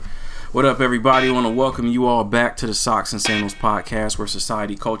What up, everybody? I want to welcome you all back to the Socks and Sandals podcast, where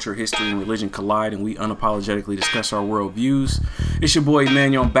society, culture, history, and religion collide, and we unapologetically discuss our worldviews. It's your boy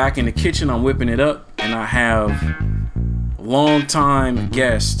Emmanuel. I'm back in the kitchen. I'm whipping it up, and I have long-time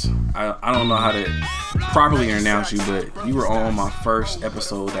guest. I don't know how to properly announce you, but you were on my first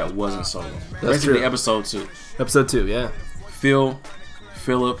episode that wasn't solo. That's true. Episode 2. Episode 2, yeah. Philip,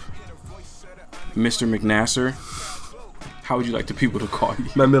 Mr. McNasser. How would you like the people to call you?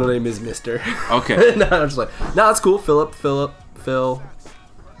 My middle name is Mr. Okay. No, I'm just like, no, it's cool. Philip, Phil,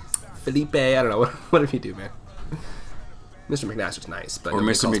 Felipe. I don't know. Whatever you do, man. Mr. McNasser's nice, but or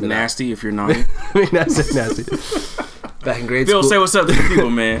Mr. McNasty if you're naughty. McNasty. Back in grade Phil, school. say what's up to the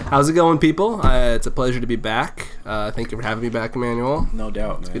people, man. How's it going, people? It's a pleasure to be back. Thank you for having me back, Emmanuel. No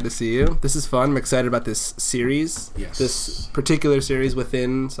doubt, man. Good to see you. This is fun. I'm excited about this series. Yes. This particular series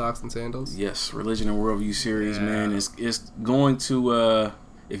within Socks and Sandals. Yes, Religion and Worldview series, man. It's going to,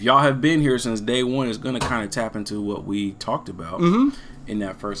 if y'all have been here since day one, it's going to kind of tap into what we talked about in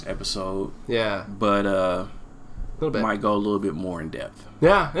that first episode. Yeah. But a little bit. might go a little bit more in depth.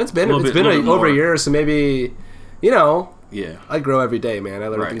 Yeah, it's been over more. a year, so maybe, yeah. I grow every day, man. I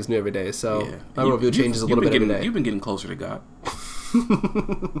learn things new every day, so my worldview changes a little bit every day. You've been getting closer to God.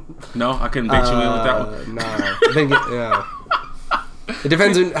 No, I couldn't bait you in with that one. No, I think it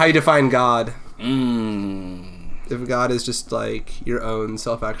depends on how you define God. If God is just like your own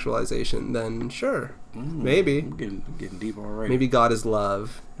self-actualization, then sure, maybe. I'm getting deep already. Maybe God is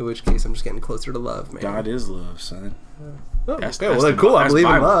love, in which case I'm just getting closer to love, man. God is love, son. Oh, okay, well, then cool. I believe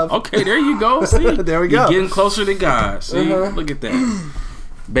in love. Okay, there you go. See? There we go. You're getting closer to God. See? Look at that.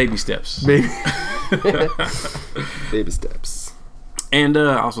 Baby steps. Baby steps. And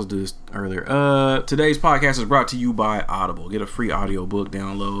I was supposed to do this earlier. Today's podcast is brought to you by Audible. Get a free audiobook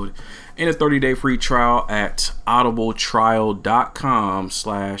download and a 30-day free trial at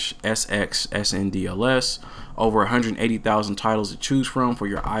audibletrial.com/SXSNDLS. Over 180,000 titles to choose from for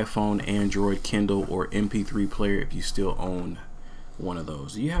your iPhone, Android, Kindle, or MP3 player if you still own one of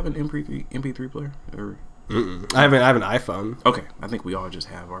those. Do you have an MP3 player? Or? I have an iPhone. Okay, I think we all just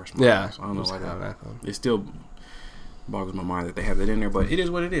have our smartphones. Yeah, I don't know why have an iPhone. It still boggles my mind that they have that in there, but it is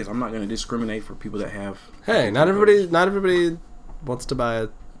what it is. I'm not going to discriminate for people that have. Hey, not everybody wants to buy a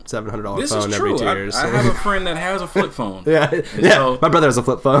 $700 phone every 2 years. I have a friend that has a flip phone. So, my brother has a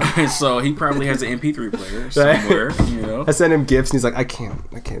flip phone. And so he probably has an MP3 player somewhere. You know, I send him gifts and he's like, I can't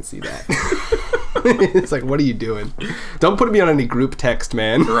see that. It's like, what are you doing? Don't put me on any group text,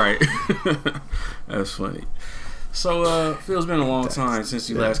 man. Right. That's funny. So Phil, it's been a long time since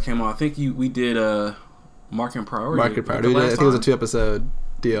you last came on. I think we did Market Priority. I think it was a 2-episode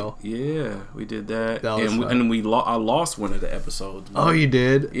deal. Yeah, we did that. That was fun. I lost one of the episodes. Oh, you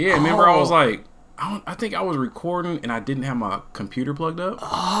did? Yeah, remember I was like, I think I was recording and I didn't have my computer plugged up.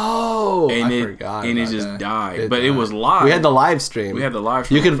 Oh, I forgot. And it just died. But it was live. We had the live stream. You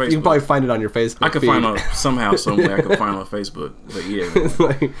can probably find it on your Facebook. I could find it somehow, some way. I could find it on Facebook. But yeah, it's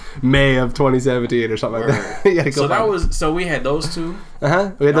like May of 2017 or something like that. So we had those two. We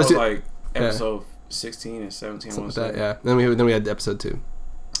had those two. Like episode 16 and 17. Something like that, yeah. Then we had episode 2.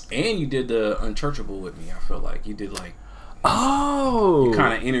 And you did the Unchurchable with me. I feel like you did like. Oh. You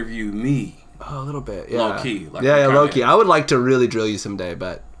kind of interviewed me. Oh, a little bit, yeah. Low key. Like low key. I would like to really drill you someday,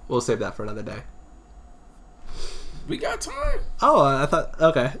 but we'll save that for another day. We got time. Oh, I thought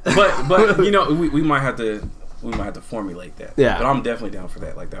okay. But we might have to formulate that. Yeah. But I'm definitely down for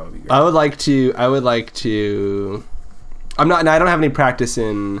that. Like that would be great. I would like to. I don't have any practice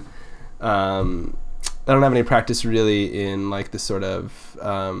in. I don't have any practice really in like this sort of.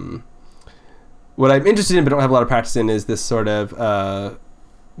 What I'm interested in, but don't have a lot of practice in, is this sort of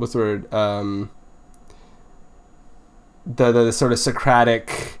what's the word? The sort of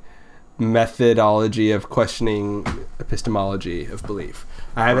Socratic methodology of questioning epistemology of belief.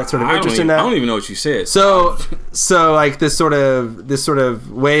 I have that sort of interest in that. I don't even know what you said. So like this sort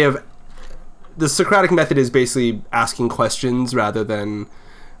of way of the Socratic method is basically asking questions rather than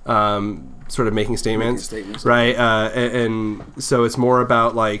sort of making statements. Right? And so it's more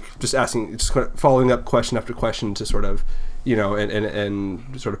about like just following up question after question to sort of,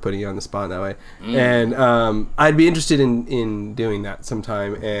 and sort of putting you on the spot that way. And I'd be interested in doing that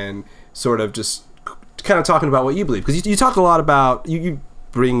sometime and sort of just kind of talking about what you believe, because you talk a lot about you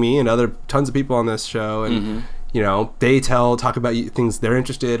bring me and other tons of people on this show, and they talk about things they're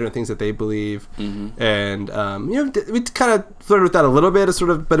interested in or things that they believe, and we kind of flirted with that a little bit,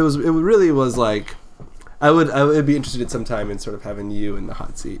 but it really was like I would be interested in sometime in sort of having you in the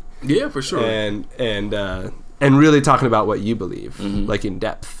hot seat. Yeah, for sure. And really talking about what you believe, like in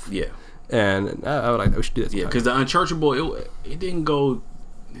depth. Yeah. And I would like that. We should do that. Yeah, because the Unchurchable, it didn't go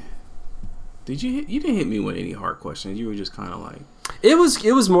You didn't hit me with any hard questions. You were just kind of like... It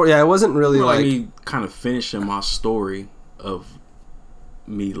was more... Yeah, it wasn't really like... me kind of finishing my story of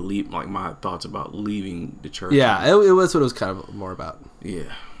me like my thoughts about leaving the church. Yeah, it was what it was kind of more about.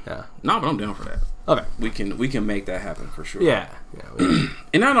 Yeah. Yeah. No, but I'm down for that. Okay. We can make that happen for sure. Yeah.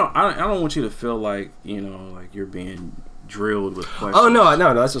 And I don't want you to feel like, like you're being drilled with questions. Oh, no,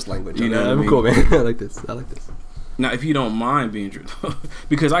 that's just language. You know what I mean? Cool, man. I like this. Now, if you don't mind being drilled,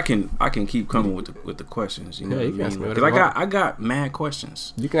 because I can keep coming with the questions. You know what I mean? Because I got mad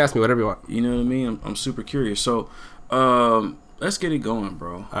questions. You can ask me whatever you want. You know what I mean? I'm super curious. So, let's get it going,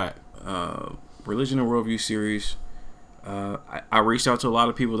 bro. All right. Religion and Worldview series. I reached out to a lot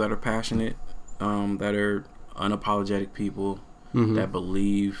of people that are passionate, that are unapologetic people, that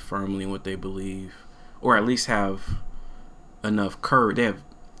believe firmly in what they believe, or at least have enough courage. They have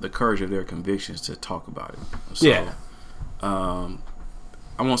the courage of their convictions to talk about it. So, yeah.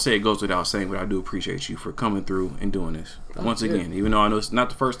 I won't say it goes without saying, but I do appreciate you for coming through and doing this once again. Even though I know it's not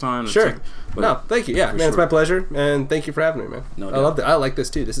the first time. Sure. No, thank you. Yeah, man, it's my pleasure, and thank you for having me, man. No doubt. I love that. I like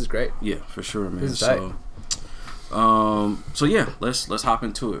this too. This is great. Yeah, for sure, man. This is tight. So yeah, let's hop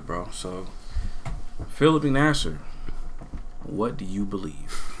into it, bro. So, Philip Nasser, what do you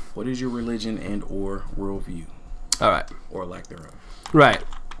believe? What is your religion and or worldview? All right. Or lack thereof. Right.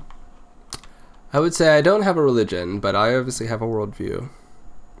 I would say I don't have a religion, but I obviously have a worldview.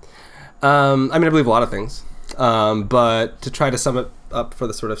 I mean, I believe a lot of things, but to try to sum it up for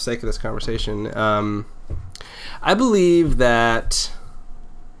the sort of sake of this conversation, I believe that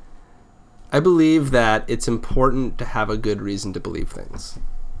it's important to have a good reason to believe things.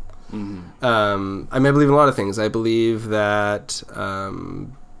 Mm-hmm. I mean, I believe in a lot of things. I believe that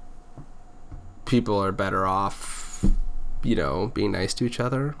people are better off, being nice to each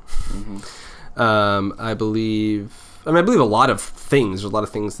other. Mm-hmm. I believe a lot of things. There's a lot of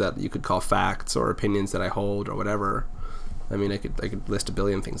things that you could call facts or opinions that I hold or whatever. I mean, I could list a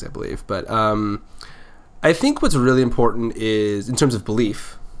billion things I believe, but I think what's really important is, in terms of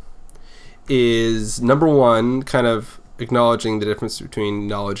belief, is number one, kind of acknowledging the difference between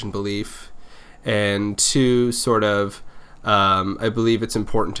knowledge and belief, and two, sort of, I believe it's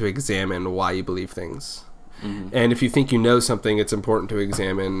important to examine why you believe things. Mm-hmm. And if you think you know something, it's important to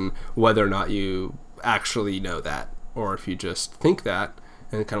examine whether or not you actually know that, or if you just think that,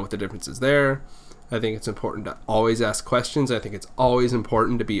 and kind of what the difference is there. I think it's important to always ask questions. I think it's always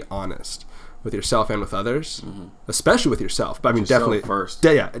important to be honest with yourself and with others, especially with yourself. But I mean, definitely first.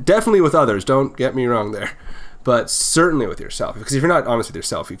 Yeah, definitely with others. Don't get me wrong there, but certainly with yourself. Because if you're not honest with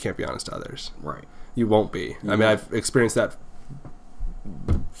yourself, you can't be honest to others. Right. You won't be. I mean, I've experienced that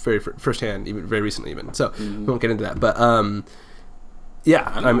very firsthand, even very recently, even. So we won't get into that. But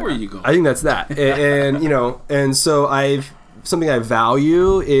yeah, I know where you go. I think that's that, and and so something I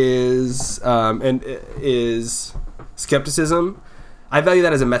value is skepticism. I value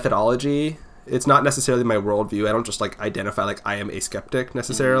that as a methodology. It's not necessarily my worldview. I don't just identify I am a skeptic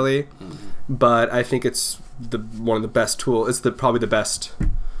necessarily, but I think it's one of the best tools. It's probably the best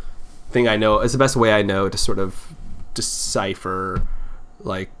thing I know. It's the best way I know to sort of decipher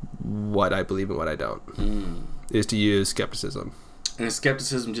what I believe and what I don't, is to use skepticism. And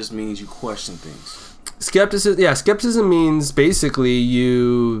skepticism just means you question things. Skepticism means basically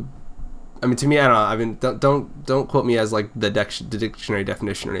you. I mean, to me, I don't know. I mean, don't quote me as the dictionary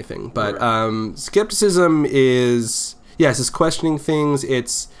definition or anything. But right. Skepticism is it's questioning things.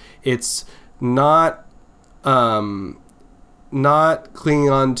 It's not clinging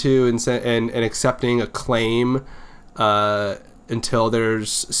on to and accepting a claim until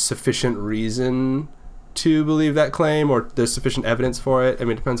there's sufficient reason to believe that claim, or there's sufficient evidence for it. I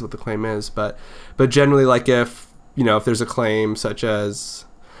mean, it depends what the claim is, but generally, if there's a claim such as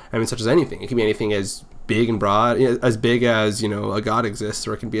anything, it can be anything as big and broad, as big as a God exists,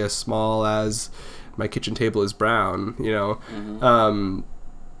 or it can be as small as my kitchen table is brown.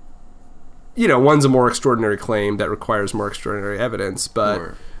 One's a more extraordinary claim that requires more extraordinary evidence,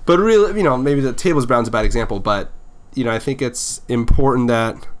 but really, maybe the table's brown's a bad example, but I think it's important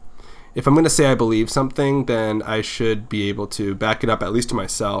that if I'm going to say I believe something, then I should be able to back it up, at least to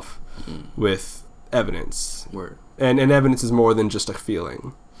myself, with evidence. Word. And evidence is more than just a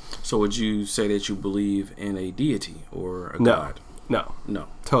feeling. So would you say that you believe in a deity or a God? No.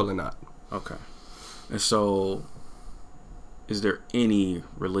 Totally not. Okay. And so, is there any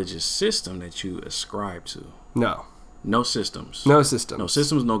religious system that you ascribe to? No. No systems? No systems. No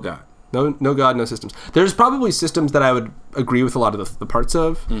systems, no God? No God, no systems. There's probably systems that I would agree with a lot of the parts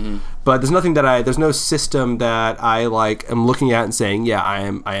of, but there's no system that I am looking at and saying, yeah,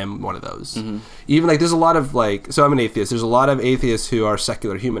 I am one of those. Even there's a lot of so I'm an atheist. There's a lot of atheists who are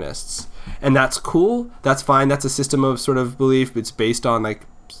secular humanists, and that's cool. That's fine. That's a system of sort of belief. It's based on like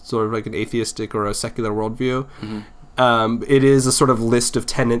sort of like an atheistic or a secular worldview. It is a sort of list of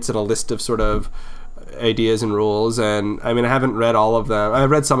tenets and a list of sort of ideas and rules. And I mean, I haven't read all of them.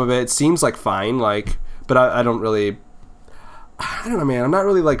 I've read some of it. It seems like fine, like, but I don't really. I don't know, man. I'm not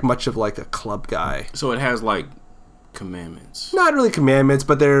really like much of like a club guy. So it has like commandments. Not really commandments,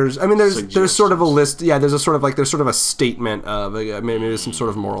 but there's sort of a list. Yeah, there's sort of a statement of maybe there's some sort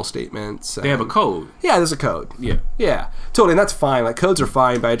of moral statements. They have a code. Yeah, there's a code. Yeah, totally, and that's fine. Like codes are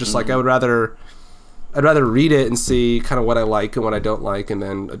fine, but I just like I'd rather read it and see kind of what I like and what I don't like, and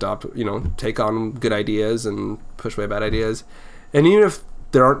then adopt, take on good ideas and push away bad ideas. And even if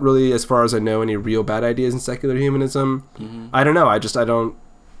there aren't really, as far as I know, any real bad ideas in secular humanism, I don't know.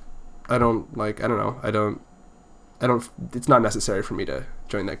 It's not necessary for me to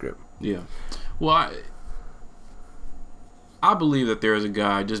join that group. Yeah. Well, I believe that there is a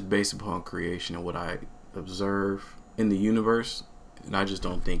God just based upon creation and what I observe in the universe, and I just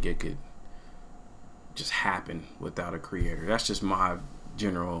don't think it could just happen without a creator. That's just my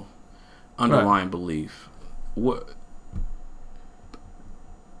general underlying belief. What?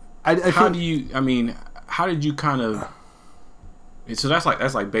 How did you kind of? So that's like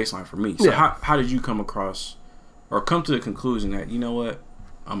baseline for me. So how did you come across or come to the conclusion that, you know what,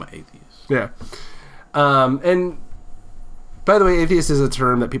 I'm an atheist? Yeah. And by the way, atheist is a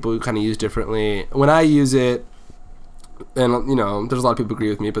term that people kind of use differently. When I use it, and there's a lot of people who agree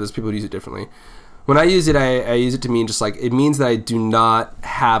with me, but there's people who use it differently. When I use it, I use it to mean just like, it means that I do not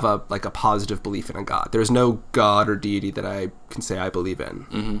have a positive belief in a God. There's no God or deity that I can say I believe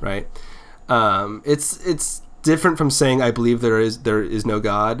in, right? It's different from saying I believe there is no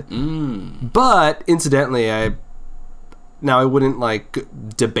God. But incidentally, I wouldn't like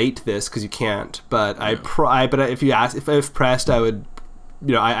debate this because you can't. But but if pressed, I would,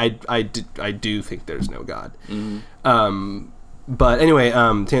 I do think there's no God. But anyway,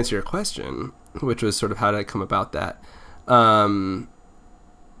 to answer your question, which was sort of how did I come about that?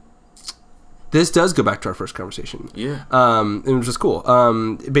 This does go back to our first conversation. Yeah. Which is cool.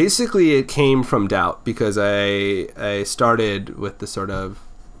 Basically, it came from doubt because I started with the sort of,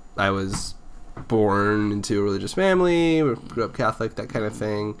 I was born into a religious family, grew up Catholic, that kind of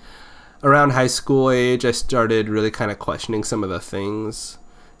thing. Around high school age, I started really kind of questioning some of the things,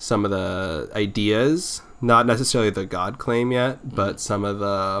 some of the ideas, not necessarily the God claim yet, but some of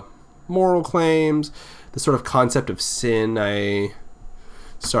the moral claims, the sort of concept of sin I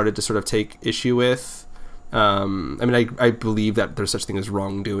started to sort of take issue with. I believe that there's such thing as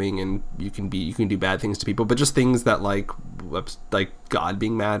wrongdoing, and you can do bad things to people, but just things that like God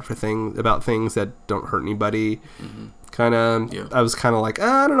being mad for about things that don't hurt anybody. Kind of, I was kind of like,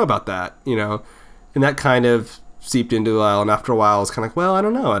 I don't know about that, and that kind of seeped into a while. And after a while, I was kind of like, well, I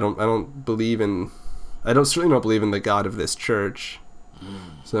don't know. I certainly don't believe in the God of this church.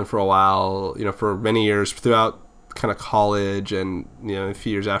 So then for a while, for many years throughout kind of college and, a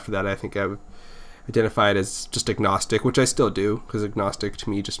few years after that, I think I identified as just agnostic, which I still do, because agnostic to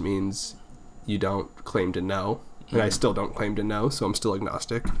me just means you don't claim to know. And I still don't claim to know, so I'm still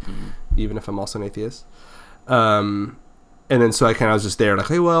agnostic, even if I'm also an atheist. And then so I kind of was just there like,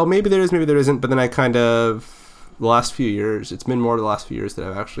 hey, well, maybe there is, maybe there isn't. But then I kind of, the last few years, it's been more the last few years that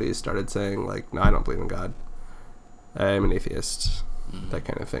I've actually started saying like, no, I don't believe in God. I'm an atheist. That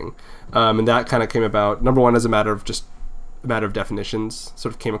kind of thing. And that kind of came about, number one, as a matter of definitions.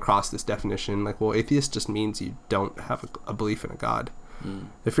 Sort of came across this definition like, well, atheist just means you don't have a belief in a God.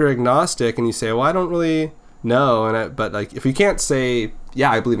 If you're agnostic and you say, well, I don't really know, but like if you can't say, yeah,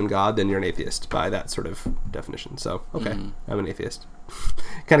 I believe in God, then you're an atheist by that sort of definition. So okay, I'm an atheist.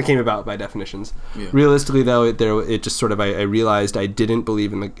 Kind of came about by definitions. Realistically, though, it just sort of I realized I didn't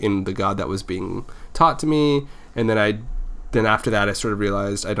believe in the God that was being taught to me, and then after that, I sort of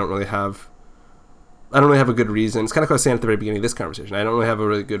realized I don't really have a good reason. It's kind of like I was saying at the very beginning of this conversation. I don't really have a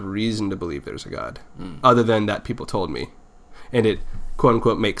really good reason to believe there's a God, other than that people told me, and it quote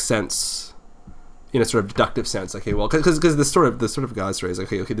unquote makes sense in a sort of deductive sense. Like, hey, well, because the sort of God story is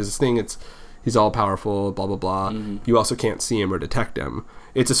like, okay, there's this thing. He's all powerful, blah blah blah. You also can't see him or detect him.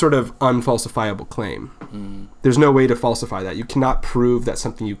 It's a sort of unfalsifiable claim. There's no way to falsify that. You cannot prove that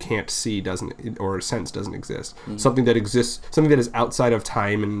something you can't see or sense doesn't exist. Something that exists, something that is outside of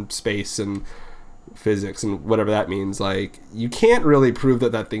time and space and physics and whatever that means. Like, you can't really prove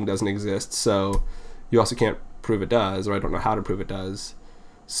that thing doesn't exist. So you also can't prove it does, or I don't know how to prove it does.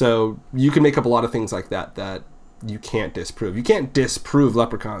 So you can make up a lot of things like that you can't disprove. You can't disprove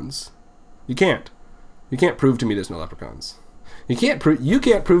leprechauns. You can't prove to me there's no leprechauns. You can't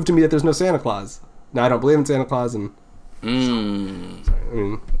prove to me that there's no Santa Claus. Now, I don't believe in Santa Claus, and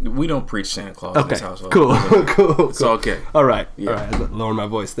We don't preach Santa Claus in this household. Cool. Cool. It's okay. All right. All right. I lower my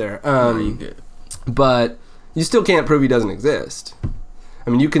voice there. You good. But you still can't prove he doesn't exist. I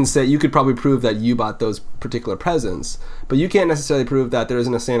mean, you could probably prove that you bought those particular presents, but you can't necessarily prove that there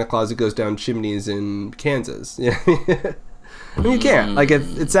isn't a Santa Claus that goes down chimneys in Kansas. Yeah. I mean, you can't. Like,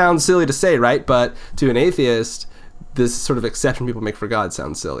 it sounds silly to say, right? But to an atheist, this sort of exception people make for God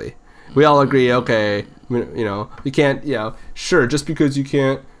sounds silly. We all agree, okay, you know, you can't, sure, just because you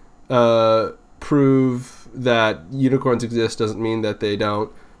can't prove that unicorns exist doesn't mean that they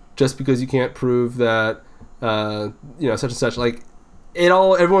don't. Just because you can't prove that, such and such, like,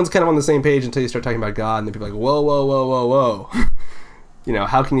 everyone's kind of on the same page until you start talking about God, and then people are like, whoa, whoa, whoa, whoa, whoa.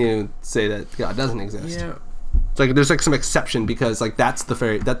 How can you say that God doesn't exist? Yeah. It's like there's like some exception because like that's the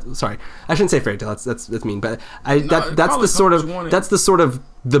sorry, I shouldn't say fairy tale. That's mean, but that's the sort of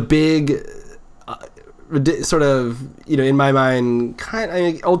the big sort of in my mind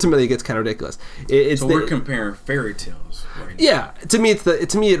ultimately it gets kind of ridiculous. So we're comparing fairy tales right now. Yeah, to me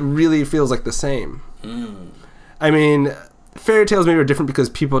it really feels like the same. I mean, fairy tales maybe are different because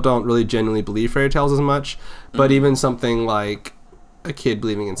people don't really genuinely believe fairy tales as much, but even something like a kid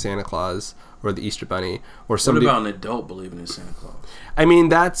believing in Santa Claus or the Easter Bunny, or somebody. What about an adult believing in Santa Claus? I mean,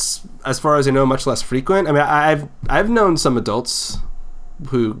 that's, as far as I know, much less frequent. I mean, I've known some adults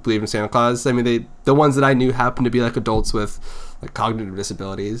who believe in Santa Claus. I mean, the ones that I knew happened to be like adults with like cognitive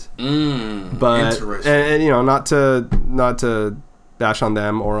disabilities. But and not to bash on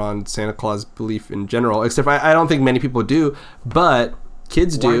them or on Santa Claus belief in general. Except I don't think many people do, but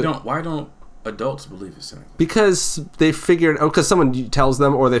kids do. Why don't adults believe in Santa Claus? Because they figured, because someone tells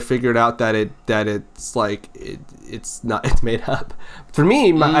them, or they figured out that it's like it's made up. For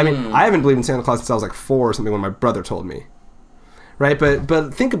me, I mean, I haven't believed in Santa Claus since I was like 4 or something when my brother told me. Right,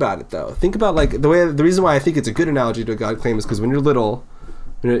 but think about it though. Think about like the reason why I think it's a good analogy to a God claim is because when you're little,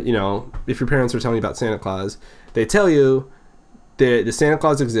 if your parents are telling you about Santa Claus, they tell you that the Santa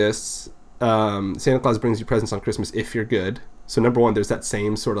Claus exists. Santa Claus brings you presents on Christmas if you're good. So number one, there's that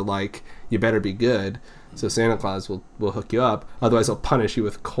same sort of like, you better be good. So Santa Claus will hook you up. Otherwise, he'll punish you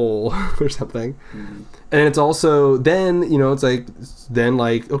with coal or something. Mm-hmm. And it's also, then, it's like,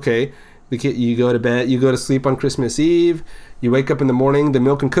 okay, you go to bed, you go to sleep on Christmas Eve, you wake up in the morning, the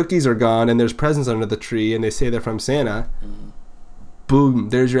milk and cookies are gone, and there's presents under the tree, and they say they're from Santa. Mm-hmm. Boom,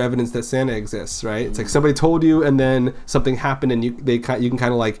 there's your evidence that Santa exists, right? It's like somebody told you, and then something happened, and you can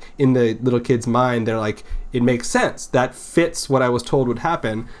kind of like, in the little kid's mind, they're like, it makes sense. That fits what I was told would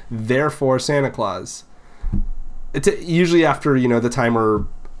happen. Therefore, Santa Claus. It's usually after the time where,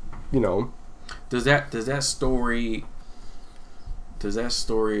 Does that story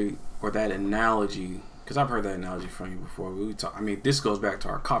or that analogy? Because I've heard that analogy from you before. This goes back to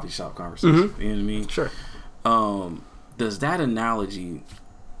our coffee shop conversation. Mm-hmm. You know what I mean? Sure. Does that analogy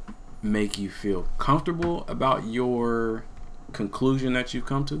make you feel comfortable about your conclusion that you've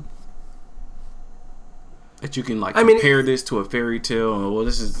come to? That you can compare this to a fairy tale, and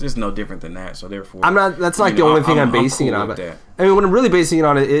this is no different than that. So therefore, that's not the only thing I'm basing it on. But I mean, when I'm really basing it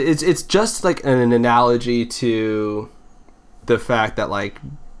on it's just like an analogy to the fact that like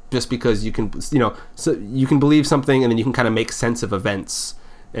just because you can so you can believe something and then you can kind of make sense of events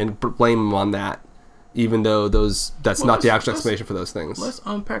and blame them on that. Even though that's not the actual explanation for those things. Let's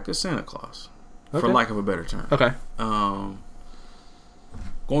unpack the Santa Claus, for lack of a better term. Okay.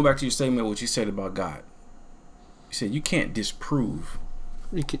 Going back to your statement, what you said about God. You said you can't disprove.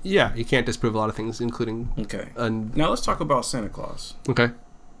 You can't disprove a lot of things, including... Okay. Now let's talk about Santa Claus. Okay.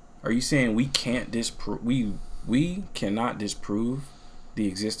 Are you saying we can't disprove... We cannot disprove the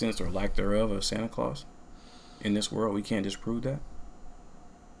existence or lack thereof of Santa Claus in this world? We can't disprove that?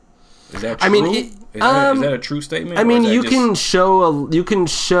 Is that true? I mean, is that a true statement? I mean, you can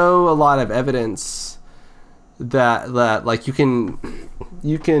show a lot of evidence that like you can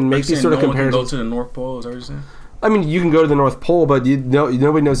make these sort of comparisons. Go to the North Pole, is that what you're saying? I mean, you can go to the North Pole, but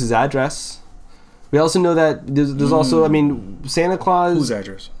nobody knows his address. We also know that there's also, I mean, Santa Claus. Whose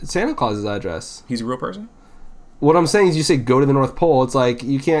address? Santa Claus's address. He's a real person? What I'm saying is, you say go to the North Pole. It's like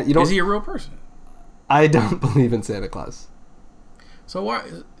you don't. Is he a real person? I don't believe in Santa Claus. So why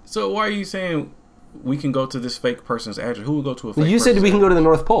are you saying we can go to this fake person's address? Who would go to a fake person's You said we can go to the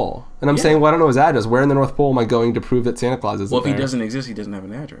North Pole. And I'm saying, well, I don't know his address. Where in the North Pole am I going to prove that Santa Claus isn't there? Well, if he doesn't exist, he doesn't have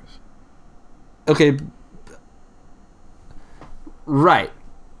an address. Okay. Right.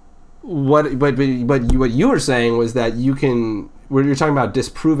 What you were saying was that you can you're talking about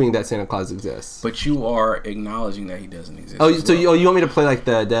disproving that Santa Claus exists. But you are acknowledging that he doesn't exist. Oh, so you want me to play like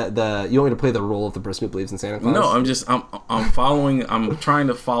you want me to play the role of the person who believes in Santa Claus? No, I'm following. I'm trying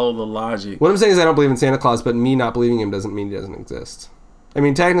to follow the logic. What I'm saying is I don't believe in Santa Claus, but me not believing him doesn't mean he doesn't exist. I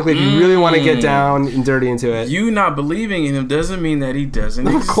mean, technically, if you really want to get down and dirty into it, you not believing in him doesn't mean that he doesn't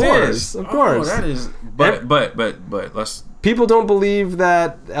exist. Of course. That is, but let's. People don't believe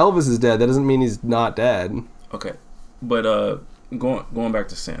that Elvis is dead. That doesn't mean he's not dead. Okay, but going back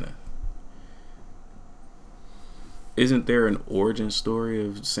to Santa, isn't there an origin story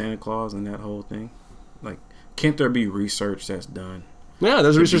of Santa Claus and that whole thing? Like, can't there be research that's done? Yeah,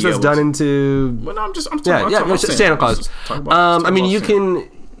 there's research that's done into. Well, no, I'm talking about Santa Claus. I mean, you can.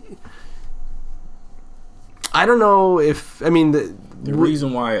 I don't know if the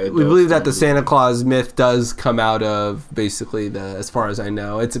reason why we believe that the Santa Claus myth does come out of basically as far as I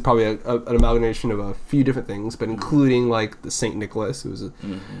know, it's probably an amalgamation of a few different things, but including like the Saint Nicholas, who was,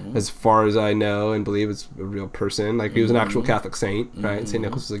 as far as I know and believe, is a real person. Like he was an actual Catholic saint, right? Saint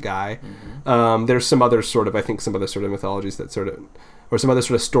Nicholas was a guy. There's some other sort of mythologies that sort of, or some other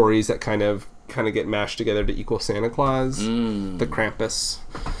sort of stories that kind of get mashed together to equal Santa Claus, the Krampus,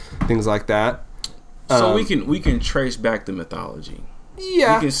 things like that. So we can trace back the mythology.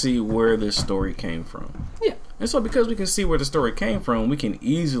 Yeah. We can see where this story came from. Yeah. And so because we can see where the story came from, we can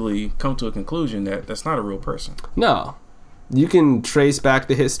easily come to a conclusion that that's not a real person. No. You can trace back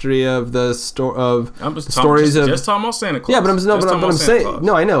the history of the stories of just talking about Santa Claus. Yeah, but I'm saying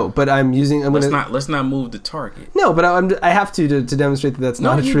no, I know, but I'm using. Let's not move the target. No, but I have to demonstrate that that's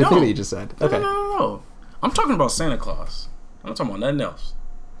not a true thing that you just said. Okay. No. I'm talking about Santa Claus. I'm not talking about nothing else.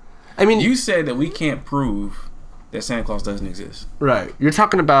 I mean, you said that we can't prove that Santa Claus doesn't exist. Right. You're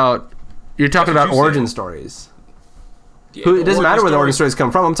talking about origin stories. Yeah, it doesn't matter where the origin stories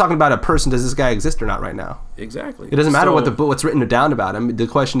come from. I'm talking about a person. Does this guy exist or not right now? Exactly. It doesn't matter what's written down about him. The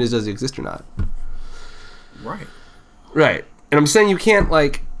question is, does he exist or not? Right. Right. And I'm saying you can't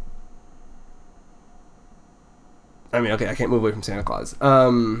like. I mean, okay, I can't move away from Santa Claus.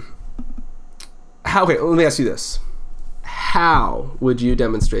 Okay, let me ask you this. How would you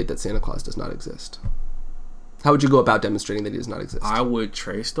demonstrate that Santa Claus does not exist? How would you go about demonstrating that he does not exist? I would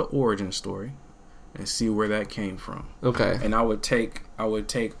trace the origin story and see where that came from. Okay. And I would take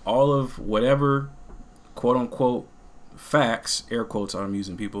all of whatever quote unquote facts, air quotes I'm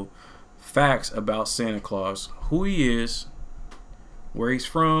using, people, facts about Santa Claus, who he is, where he's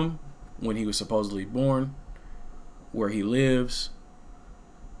from, when he was supposedly born, where he lives,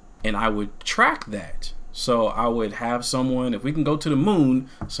 and I would track that. So I would have someone, if we can go to the moon,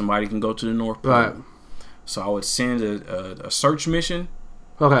 somebody can go to the North Pole. Right. So I would send a search mission.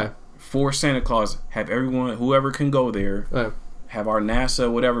 Okay. For Santa Claus, have everyone, whoever can go there, right. Have our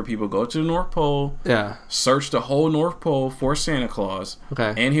NASA, whatever people go to the North Pole, yeah, search the whole North Pole for Santa Claus,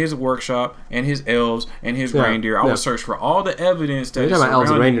 okay, and his workshop, and his elves, and his reindeer. I would search for all the evidence that. You're talking about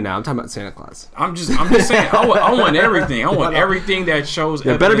elves and reindeer now. I'm talking about Santa Claus. I'm just saying. I want everything. I want everything that shows.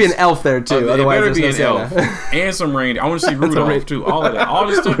 There better be an elf there too. Otherwise, better be an elf and some reindeer. I want to see Rudolph too. All of that. All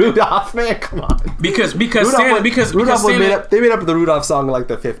this stuff. Rudolph, man, come on. Because Rudolph Santa, they made up the Rudolph song in like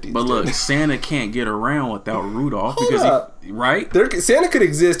the 50s. But look, Santa can't get around without Rudolph right? Santa could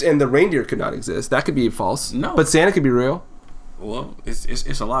exist and the reindeer could not exist. That could be false. No, but Santa could be real. Well,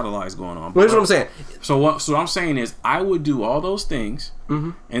 it's a lot of lies going on. Well, here's what I'm saying. So what I'm saying is, I would do all those things,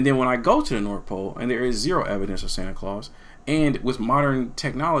 and then when I go to the North Pole and there is zero evidence of Santa Claus, and with modern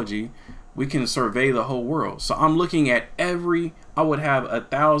technology, we can survey the whole world. So I'm looking at I would have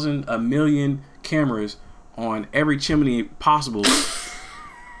 1,000, 1,000,000 cameras on every chimney possible.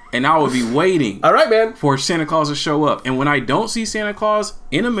 And I would be waiting, all right, man, for Santa Claus to show up. And when I don't see Santa Claus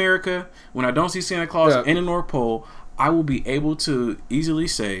in America, when I don't see Santa Claus in the North Pole, I will be able to easily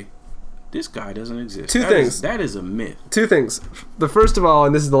say, this guy doesn't exist. Two things. That is a myth. Two things. The first of all,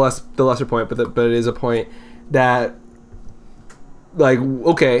 and this is the lesser point, but it is a point that, like,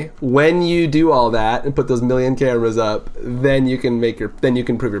 okay, when you do all that and put those 1,000,000 cameras up, then you can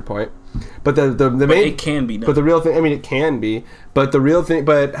prove your point. But the main, it can be done. But the real thing, I mean, it can be. But the real thing,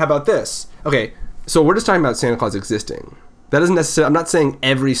 but how about this? Okay, so we're just talking about Santa Claus existing. That doesn't necessarily. I'm not saying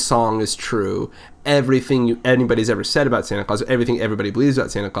every song is true. Everything anybody's ever said about Santa Claus, everything everybody believes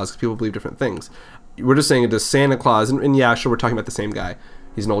about Santa Claus, because people believe different things. We're just saying, does Santa Claus, and yeah, sure, we're talking about the same guy.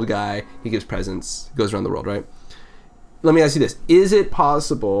 He's an old guy. He gives presents. Goes around the world, right? Let me ask you this: is it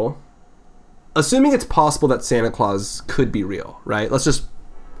possible? Assuming it's possible that Santa Claus could be real, right? Let's just,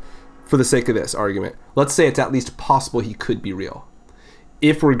 for the sake of this argument, let's say it's at least possible he could be real.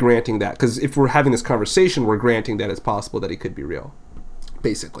 If we're granting that, because if we're having this conversation, we're granting that it's possible that he could be real,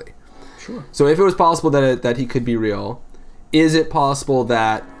 basically. Sure. So if it was possible that he could be real, is it possible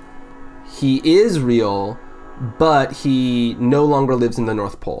that he is real, but he no longer lives in the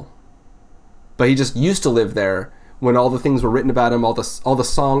North Pole? But he just used to live there when all the things were written about him, all the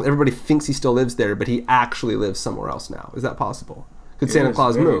songs, everybody thinks he still lives there, but he actually lives somewhere else now. Is that possible? Could Santa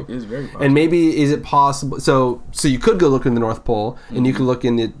Claus move? It is very possible. And maybe, is it possible? So you could go look in the North Pole, and you could look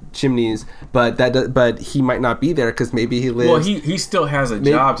in the chimneys, but but he might not be there because maybe he lives. Well, he still has a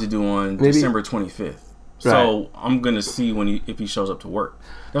job to do on December 25th. So I'm gonna see if he shows up to work.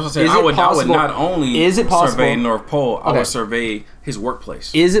 That's what I'm saying. I would not only survey North Pole, I would survey his workplace.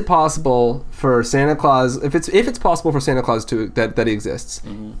 Is it possible for Santa Claus, if it's possible for Santa Claus to that he exists,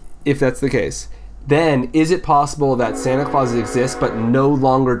 if that's the case, then is it possible that Santa Claus exists but no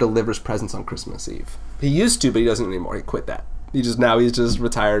longer delivers presents on Christmas Eve? He used to, but he doesn't anymore. He quit that. He's just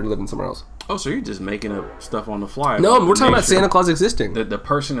retired and living somewhere else. Oh, so you're just making up stuff on the fly? No, we're talking about Santa Claus existing. The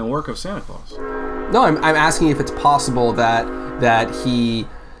person and work of Santa Claus. No, I'm asking if it's possible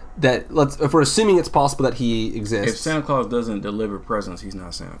if we're assuming it's possible that he exists. If Santa Claus doesn't deliver presents, he's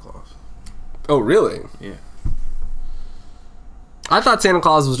not Santa Claus. Oh, really? Yeah. I thought Santa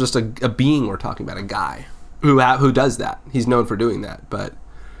Claus was just a being we're talking about, a guy who does that. He's known for doing that, but...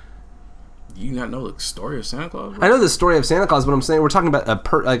 You not know the story of Santa Claus? Bro? I know the story of Santa Claus, but I'm saying we're talking about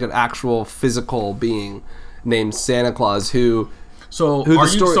an actual physical being named Santa Claus who...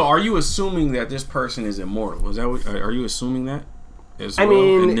 are you assuming that this person is immortal? Is that are you assuming that?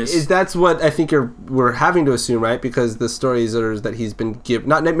 That's what I think we're having to assume, right? Because the stories are that he's been given,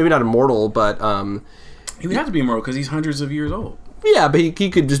 maybe not immortal, but he would have to be immortal because he's hundreds of years old. Yeah, but he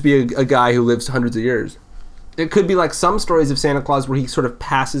could just be a guy who lives hundreds of years. It could be like some stories of Santa Claus where he sort of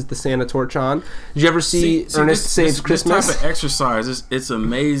passes the Santa torch on. Did you ever see Ernest Saves Christmas? This type of exercise, it's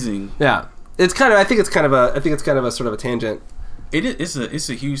amazing. Yeah, it's kind of. I think it's kind of a sort of a tangent. It's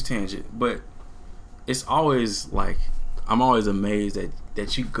a huge tangent, but it's always like I'm always amazed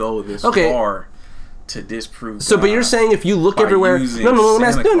that you go this far to disprove. So, but you're saying if you look everywhere, no, let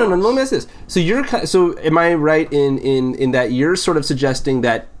me ask this. So am I right in that you're sort of suggesting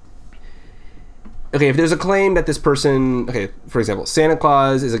that? Okay, if there's a claim that this person, for example, Santa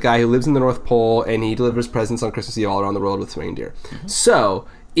Claus is a guy who lives in the North Pole and he delivers presents on Christmas Eve all around the world with reindeer. Mm-hmm. So,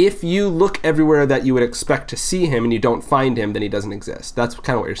 if you look everywhere that you would expect to see him and you don't find him, then he doesn't exist. That's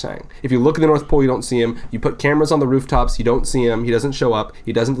kind of what you're saying. If you look in the North Pole, you don't see him. You put cameras on the rooftops, you don't see him. He doesn't show up.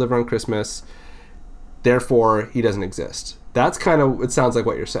 He doesn't deliver on Christmas. Therefore, he doesn't exist. That's kind of, it sounds like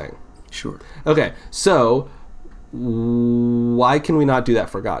what you're saying. Sure. Okay, so why can we not do that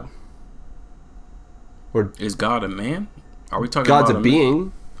for God? Is God a man? Are we talking God's about a being?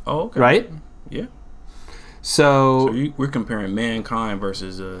 Man? Oh, okay. Right? Yeah. So we're comparing mankind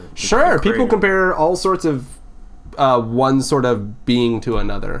versus sure. People compare all sorts of one sort of being to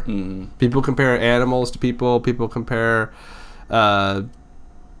another. Mm-hmm. People compare animals to people. People compare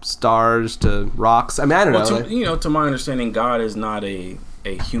stars to rocks. I mean, I don't know. To my understanding, God is not a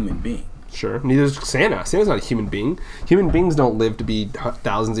human being. Sure. Neither is Santa. Santa's not a human being. Human beings don't live to be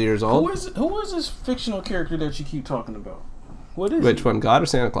thousands of years old. Who is this fictional character that you keep talking about? What is Which one, God or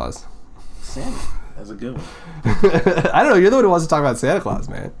Santa Claus? Santa. That's a good one. I don't know. You're the one who wants to talk about Santa Claus,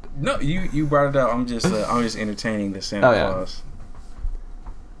 man. No, you brought it up. I'm just entertaining the Santa Claus.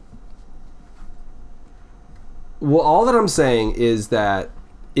 Well, all that I'm saying is that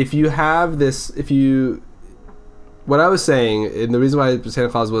if you have this, what I was saying, and the reason why Santa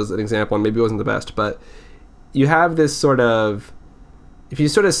Claus was an example, and maybe it wasn't the best, but you have this sort of, if you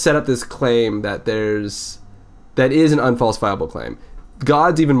sort of set up this claim that is an unfalsifiable claim,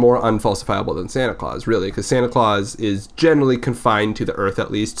 God's even more unfalsifiable than Santa Claus, really, because Santa Claus is generally confined to the earth at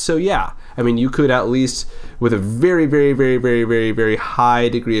least. So yeah, I mean, you could at least, with a very, very, very, very, very, very high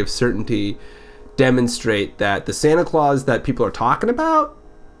degree of certainty, demonstrate that the Santa Claus that people are talking about,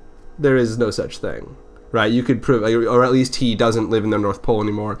 there is no such thing. Right, you could prove, or at least he doesn't live in the North Pole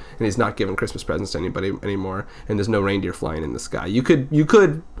anymore, and he's not giving Christmas presents to anybody anymore, and there's no reindeer flying in the sky. You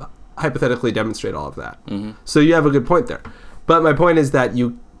could hypothetically demonstrate all of that. Mm-hmm. So you have a good point there. But my point is that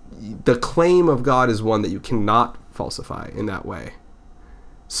the claim of God is one that you cannot falsify in that way.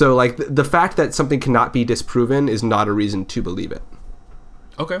 So, like, the fact that something cannot be disproven is not a reason to believe it.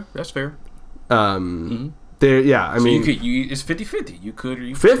 Okay, that's fair. Mm-hmm. It's 50-50. You could or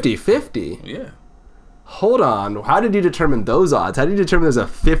you 50-50? Yeah. Hold on. How did you determine those odds? How did you determine there's a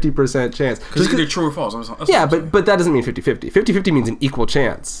 50% chance? Because they're true or false. Yeah, but that doesn't mean 50-50. 50-50 means an equal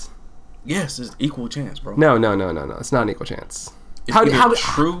chance. Yes, it's equal chance, bro. No. It's not an equal chance. It's either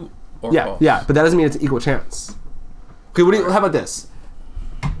true or false. Yeah, but that doesn't mean it's an equal chance. Okay, how about this?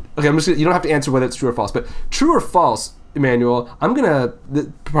 Okay, you don't have to answer whether it's true or false, but true or false, Emmanuel, I'm gonna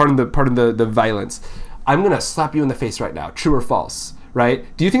pardon the violence. I'm gonna slap you in the face right now. True or false? Right?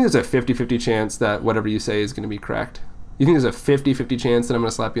 Do you think there's a 50-50 chance that whatever you say is going to be correct? You think there's a 50-50 chance that I'm going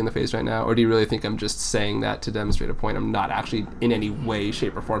to slap you in the face right now? Or do you really think I'm just saying that to demonstrate a point? I'm not actually in any way,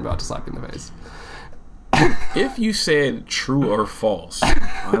 shape, or form about to slap you in the face. If you said true or false,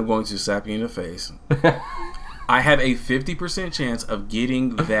 I'm going to slap you in the face. I have a 50% chance of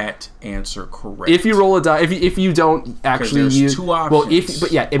getting that answer correct. If you roll a die, if you don't actually use two options.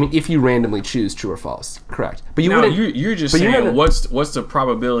 Well, if you randomly choose true or false, correct. But you're just saying what's the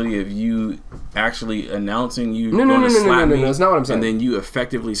probability of you actually announcing you going to slap me? No, that's not what I'm saying. And then you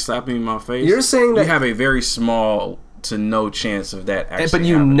effectively slapping me in my face. You're saying that you have a very small to no chance of that actually. But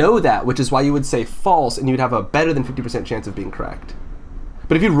you happening. know that, which is why you would say false, and you'd have a better than 50% chance of being correct.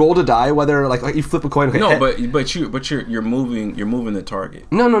 But if you rolled a die, whether like you flip a coin, okay, no, but you're moving the target.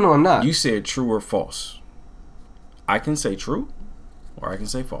 No, I'm not. You said true or false. I can say true, or I can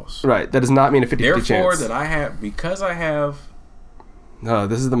say false. Right. That does not mean a 50-50 chance. Therefore, because I have. No,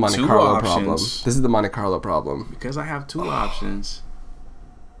 this is the Monte Carlo problem. This is the Monte Carlo problem. Because I have two options,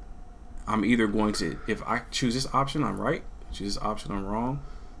 I'm either going to, if I choose this option, I'm right. Choose this option, I'm wrong.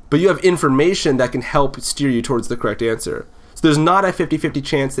 But you have information that can help steer you towards the correct answer. So there's not a 50-50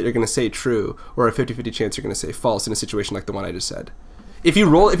 chance that you're going to say true or a 50-50 chance you're going to say false in a situation like the one I just said. If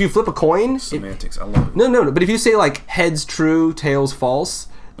you flip a coin... Semantics, I love it. No. But if you say like heads true, tails false,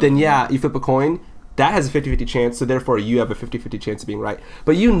 then yeah, you flip a coin. That has a 50-50 chance, so therefore you have a 50-50 chance of being right.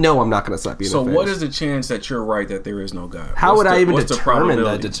 But you know I'm not going to slap you in the face. So what is the chance that you're right that there is no God? How would I even determine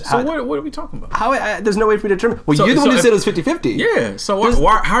that? So what are we talking about? There's no way for me to determine. Well, you're the one who said it was 50-50. Yeah. So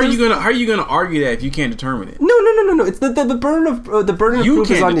how are you gonna argue that if you can't determine it? No. It's the burden of proof is on you. You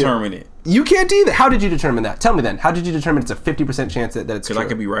can't determine it. You can't either. How did you determine that? Tell me then. How did you determine it's a 50% chance that it's true? Because I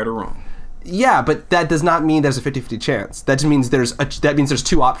could be right or wrong. Yeah, but that does not mean there's a 50-50 chance. That just means there's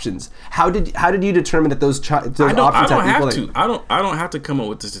two options. How did you determine that those options have equal? I don't have to come up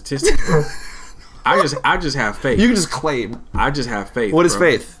with the statistics. I just have faith. You can just claim. I just have faith. What is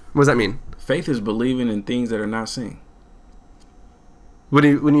faith? What does that mean? Faith is believing in things that are not seen. What do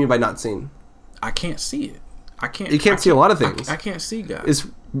you mean by not seen? I can't see it. You can't see a lot of things. I can't see God.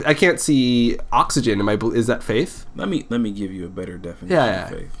 I can't see oxygen. Is that faith? Let me give you a better definition of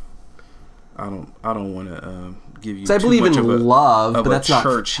faith. I don't want to give you. So I believe in love, but that's not.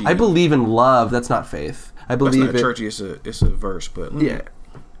 Churchy. I believe in love. That's not faith. I believe that's not churchy. It's a verse, but let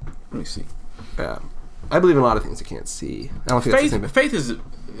me see. Yeah, I believe in a lot of things I can't see. I don't think faith. That's the same thing.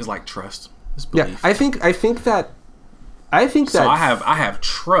 Faith is like trust. It's belief. Yeah, I think that. So I have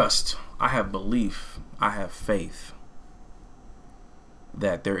trust. I have belief. I have faith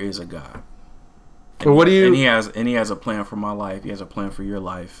that there is a God. And he has a plan for my life. He has a plan for your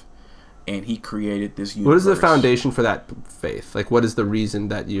life. And he created this universe. What is the foundation for that faith? Like, what is the reason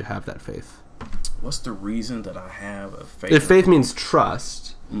that you have that faith? What's the reason that I have a faith? If faith means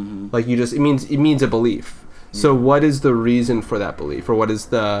trust, like it means a belief. Yeah. So what is the reason for that belief, or what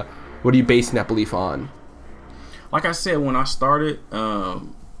are you basing that belief on? Like I said, when I started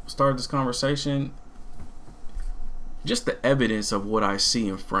this conversation, just the evidence of what I see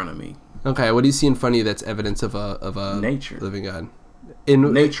in front of me. Okay, what do you see in front of you that's evidence of a nature, living God?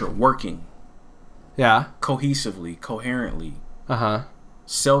 In nature working, cohesively, coherently,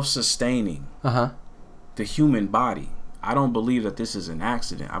 self-sustaining, the human body. I don't believe that this is an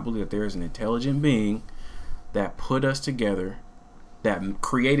accident. I believe that there is an intelligent being that put us together, that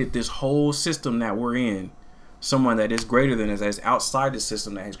created this whole system that we're in. Someone that is greater than us, that is outside the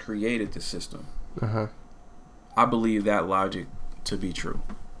system, that has created the system. I believe that logic to be true,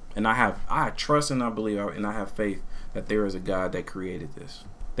 and I trust and I believe and I have faith that there is a God that created this.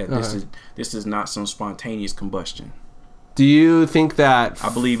 That this is not some spontaneous combustion. Do you think that I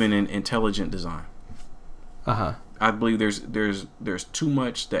believe in an intelligent design? I believe there's too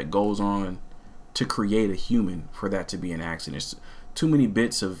much that goes on to create a human for that to be an accident. It's too many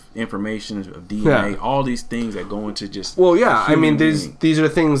bits of information, of DNA, all these things that go into just. Well, yeah, I mean, these are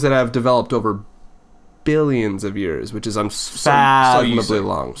things that have developed over billions of years, which is unfathomably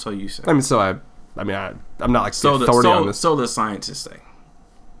long. So you say. I'm not like the authority on this. So the scientists say.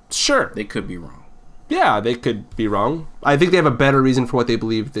 Sure. They could be wrong. Yeah, they could be wrong. I think they have a better reason for what they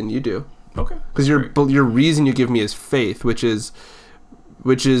believe than you do. Okay. Because your reason you give me is faith, which is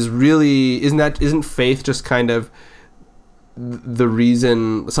really isn't faith just kind of the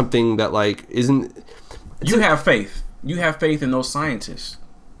reason, something that like isn't. You have faith. You have faith in those scientists.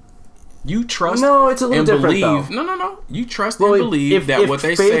 You trust. No, it's a little different. Believe. Though. No. You trust and believe that what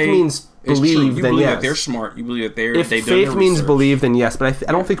they say means believe, true. You then believe yes. that they're smart. You believe that they've done their research. If faith means believe, then yes. But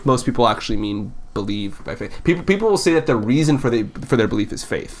I don't think most people actually mean believe by faith. People will say that the reason for their belief is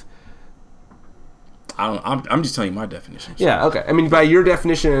faith. I'm just telling you my definition. So. Yeah, okay. I mean, by your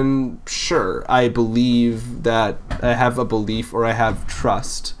definition, sure. I believe that I have a belief or I have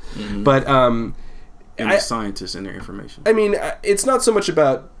trust. Mm-hmm. But and the scientists and their information. I mean, it's not so much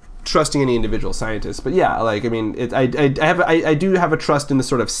about trusting any individual scientist, but yeah, like I mean, I do have a trust in the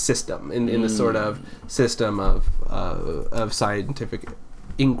sort of system, in the sort of system of scientific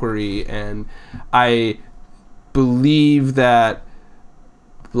inquiry, and I believe that,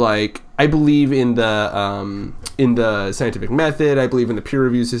 like, I believe in the scientific method. I believe in the peer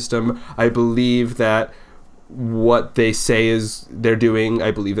review system. I believe that what they say is they're doing,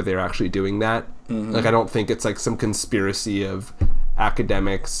 I believe that they're actually doing that. Mm-hmm. Like, I don't think it's like some conspiracy of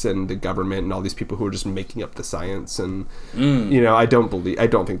academics and the government and all these people who are just making up the science, and I don't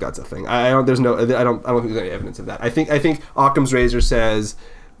think that's a thing. I don't think there's any evidence of that. I think Occam's razor says,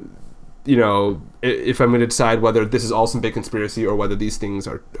 if I'm going to decide whether this is all some big conspiracy or whether these things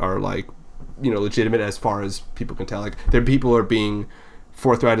are like, legitimate as far as people can tell, like their people are being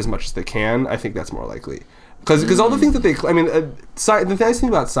forthright as much as they can, I think that's more likely. Because all the things that the nice thing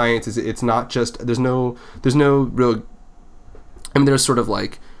about science is it's not just, there's no real, there's sort of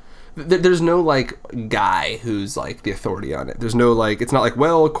like, there's no like guy who's like the authority on it. There's no like, it's not like,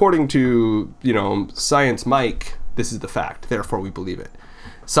 well, according to, Science Mike, this is the fact, therefore we believe it.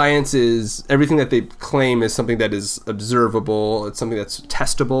 Science is, everything that they claim is something that is observable, it's something that's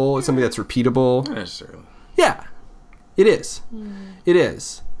testable, it's something that's repeatable. Not necessarily. Yeah, it is. It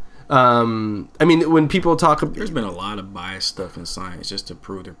is. When people talk... There's been a lot of biased stuff in science just to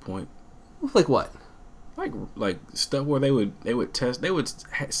prove their point. Like what? Like stuff where they would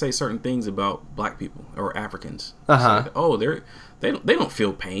say certain things about black people or Africans. Uh-huh. So, they don't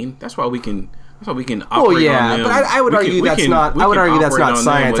feel pain. That's why we can operate on them. But I would argue that's not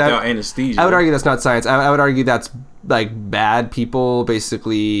science. Without anesthesia. I would argue that's not science. I would argue that's like bad people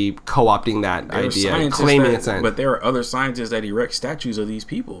basically co-opting that idea, claiming it's science. But there are other scientists that erect statues of these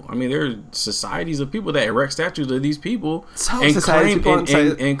people. I mean, there are societies of people that erect statues of these people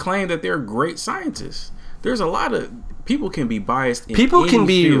and claim that they're great scientists. There's a lot of people can be biased in people can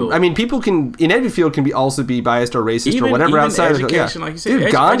be field. I mean, people can in every field can be also be biased or racist or whatever outside education, of like you said.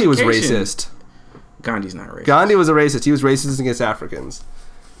 Dude, Gandhi was racist. Gandhi's not racist. Gandhi was a racist. He was racist against Africans.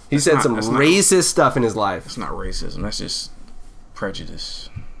 He said some racist stuff in his life. That's not racism. That's just prejudice.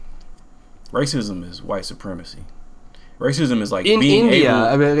 Racism is white supremacy. Racism is like in being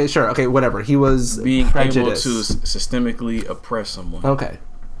India. Able, okay, whatever. He was being prejudiced. able to systemically oppress someone. Okay,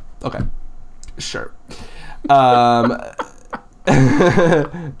 sure.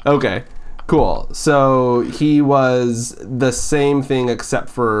 Okay, cool. So he was the same thing except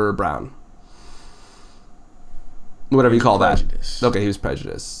for brown. Whatever you call prejudice. That. Okay, he was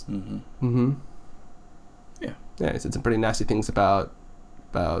prejudiced. Mm-hmm. Mm-hmm. Yeah, he said some pretty nasty things about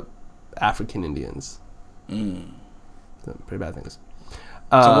African Indians. Some pretty bad things.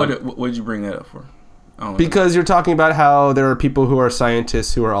 So what did you bring that up for? Because you're talking about how there are people who are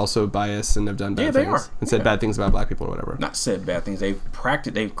scientists who are also biased and have done bad things. And said bad things about black people or whatever. Not said bad things. They've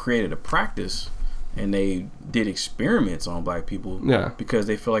created a practice and they did experiments on black people because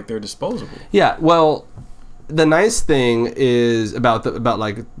they feel like they're disposable. Yeah, well, the nice thing is about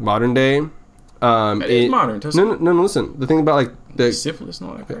like modern day. It is modern. No, listen. The thing about like the syphilis and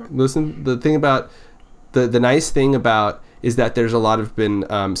all that crap. Listen, the thing about the nice thing about is that there's a lot of been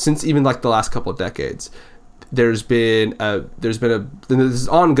since even like the last couple of decades, there's been this is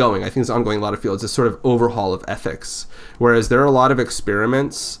ongoing. I think it's ongoing in a lot of fields. This sort of overhaul of ethics, whereas there are a lot of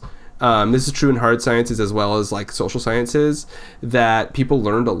experiments. This is true in hard sciences as well as like social sciences that people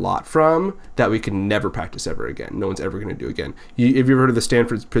learned a lot from that we can never practice ever again. No one's ever going to do again. Have you ever heard of the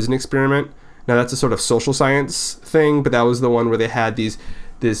Stanford prison experiment? Now that's a sort of social science thing, but that was the one where they had these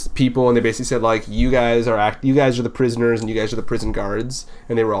people and they basically said like, you guys are the prisoners and you guys are the prison guards,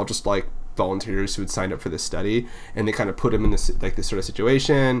 and they were all just like volunteers who had signed up for this study, and they kind of put them in this sort of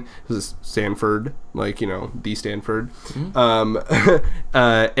situation. It was Stanford, the Stanford. Mm-hmm.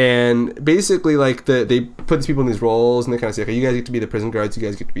 And basically like they put these people in these roles and they kind of say, okay, you guys get to be the prison guards, you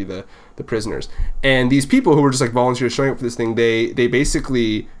guys get to be the prisoners. And these people who were just like volunteers showing up for this thing, they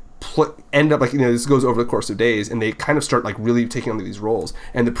basically end up like, this goes over the course of days, and they kind of start like really taking on these roles,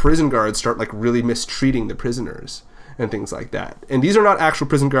 and the prison guards start like really mistreating the prisoners and things like that. And these are not actual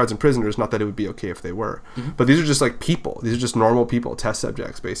prison guards and prisoners, not that it would be okay if they were, but these are just like people. These are just normal people, test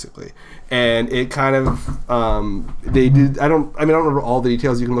subjects basically. And it kind of they did, I don't remember all the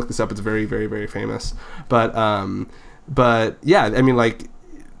details. You can look this up. It's very, very, very famous. But yeah, I mean, like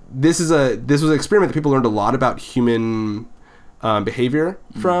this was an experiment that people learned a lot about human behavior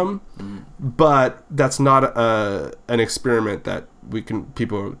from, but that's not an experiment that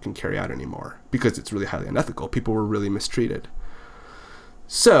people can carry out anymore because it's really highly unethical. People were really mistreated.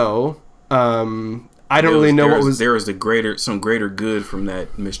 So I don't really know what was. There was some greater good from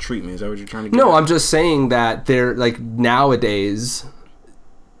that mistreatment. Is that what you're trying to get No, at? I'm just saying that they're like nowadays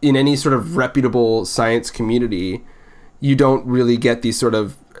in any sort of reputable science community, you don't really get these sort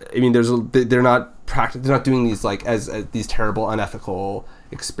of. I mean, they're not doing these like as these terrible unethical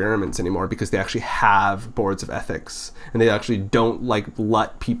experiments anymore because they actually have boards of ethics and they actually don't like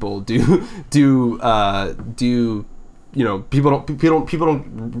let people do you know, people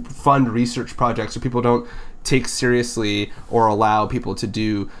don't fund research projects, or people don't take seriously or allow people to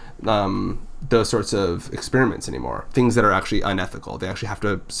do those sorts of experiments anymore. Things that are actually unethical. They actually have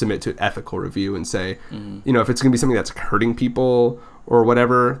to submit to an ethical review and say, you know, if it's going to be something that's hurting people or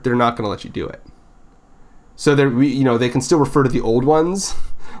whatever, they're not going to let you do it. So they can still refer to the old ones,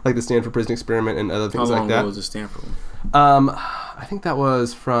 like the Stanford Prison Experiment and other things like that. How long was the Stanford one? I think that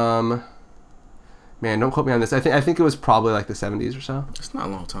was from. Man, don't quote me on this. I think it was probably like the 70s or so. It's not a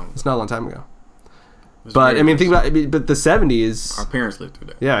long time ago. It's not a long time ago. But I mean, think about it. But the 70s. Our parents lived through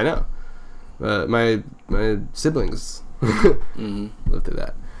that. Yeah, I know. My siblings lived through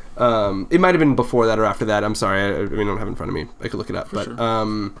that. It might have been before that or after that. I'm sorry. I mean, I don't have it in front of me. I could look it up.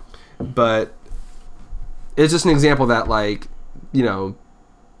 But it's just an example that, like, you know,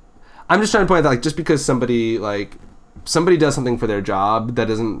 I'm just trying to point out that, like, just because somebody does something for their job,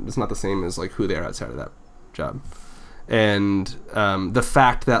 it's not the same as like who they are outside of that job. And the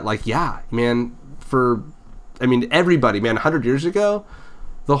fact that, like, yeah, man, everybody, man, 100 years ago,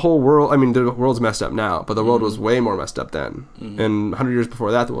 the whole world, I mean, the world's messed up now, but the world was way more messed up then. And 100 years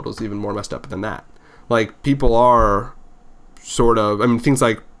before that, the world was even more messed up than that. Like, people are sort of, I mean, things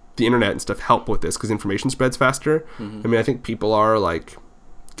like the internet and stuff help with this because information spreads faster. I mean, I think people are, like,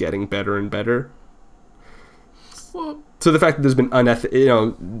 getting better and better. Well, so the fact that there's been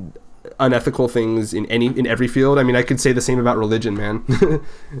unethical things in every field. I mean, I could say the same about religion, man.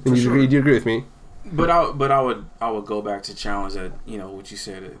 And you agree with me? But I would go back to challenge that, you know, what you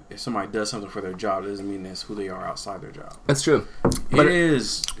said. If somebody does something for their job, it doesn't mean that's who they are outside their job. That's true. But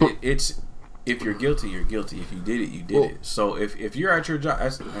it's if you're guilty, you're guilty. If you did it, you did it. So if you're at your job,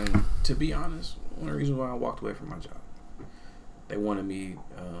 and to be honest, one of the reasons why I walked away from my job, they wanted me.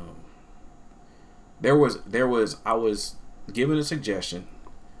 I was given a suggestion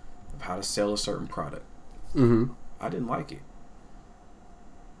of how to sell a certain product. I didn't like it.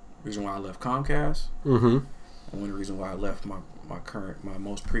 Reason why I left Comcast. And one of the reasons why I left my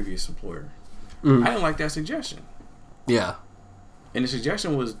most previous employer. I didn't like that suggestion. Yeah. And the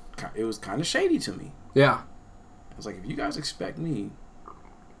suggestion was kind of shady to me. Yeah. I was like, if you guys expect me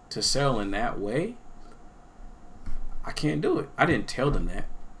to sell in that way, I can't do it. I didn't tell them that.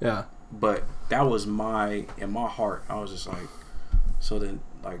 Yeah. But that was in my heart, I was just like, so then,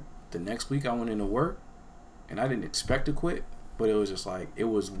 like, the next week I went into work, and I didn't expect to quit, but it was just like, it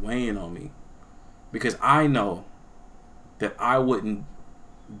was weighing on me. Because I know that I wouldn't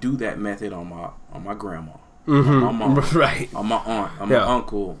do that method on my grandma, on my mom, right, on my aunt, on my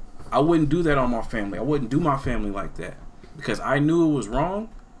uncle. I wouldn't do that on my family. I wouldn't do my family like that. Because I knew it was wrong.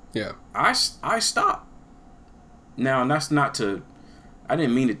 Yeah. I stopped. Now, and that's not to... I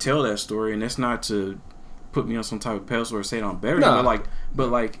didn't mean to tell that story, and that's not to put me on some type of pedestal or say that I'm better. No.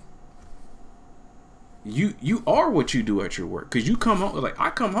 But you are what you do at your work. Because you come home, like, I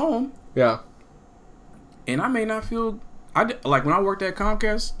come home. Yeah. And I may not feel... like, when I worked at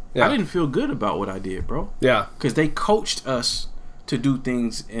Comcast, I didn't feel good about what I did, bro. Yeah. Because they coached us to do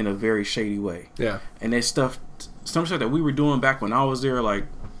things in a very shady way. Yeah. And that some stuff that we were doing back when I was there, like,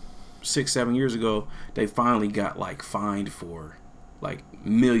 6-7 years ago, they finally got, like, fined for... like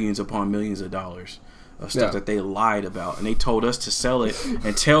millions upon millions of dollars of stuff that they lied about, and they told us to sell it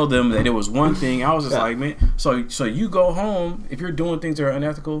and tell them that it was one thing. I was just like, man, so you go home, if you're doing things that are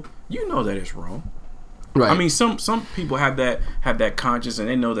unethical, you know that it's wrong. Right. I mean, some people have that conscience and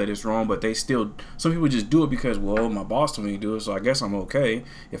they know that it's wrong, but some people just do it because, well, my boss told me to do it, so I guess I'm okay.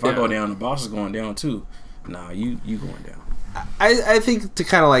 If I go down, the boss is going down too. Nah, you going down. I think to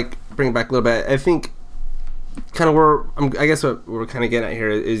kind of like bring it back a little bit, I think kind of I guess what we're kind of getting at here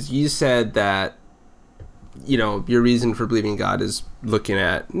is you said that, you know, your reason for believing in God is looking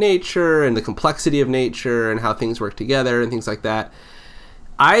at nature and the complexity of nature and how things work together and things like that.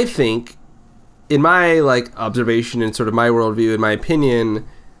 I think, in my like observation and sort of my worldview, in my opinion,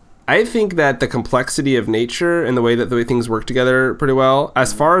 I think that the complexity of nature and the way things work together pretty well,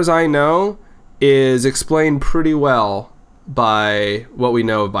 as far as I know, is explained pretty well by what we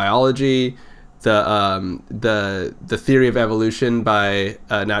know of biology, the theory of evolution by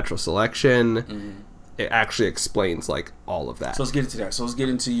natural selection. It actually explains like all of that. So let's get into that. So let's get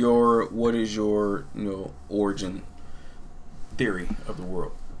into what is your origin theory of the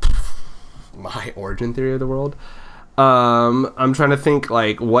world? My origin theory of the world? I'm trying to think,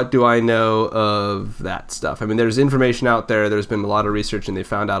 like, what do I know of that stuff? I mean, there's information out there. There's been a lot of research, and they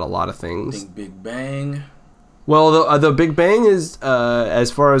found out a lot of things. Think Big Bang. Well, the Big Bang is, as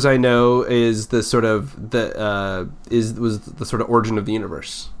far as I know, is the sort of was the sort of origin of the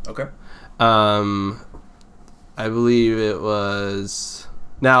universe. Okay. I believe it was.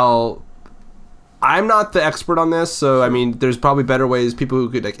 Now, I'm not the expert on this, so I mean, there's probably better ways, people who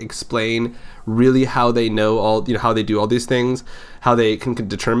could like explain really how they know all, how they do all these things, how they can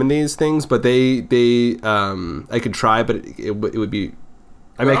determine these things. But I could try, but it would be.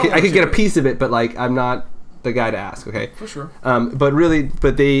 I mean, I could get a piece of it, but like I'm not the guy to ask. Okay. For sure.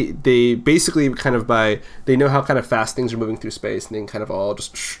 But they basically kind of they know how kind of fast things are moving through space, and they can kind of all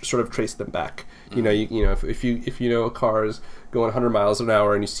just sort of trace them back. If you know a car is going 100 miles an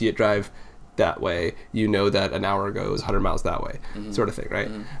hour and you see it drive that way, you know that an hour ago it was 100 miles that way, sort of thing, right?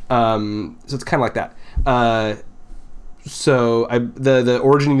 So it's kind of like that. So the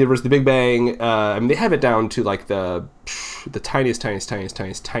origin of the universe, the Big Bang, I mean, they have it down to like the tiniest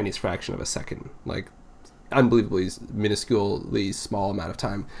fraction of a second, like unbelievably minusculely small amount of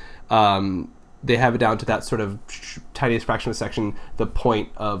time. They have it down to that sort of tiniest fraction of a second, the point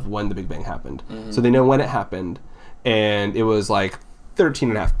of when the Big Bang happened. So they know when it happened, and it was like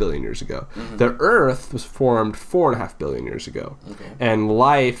 13.5 billion years ago. The Earth was formed 4.5 billion years ago, and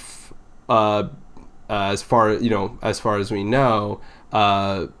life, as far as we know,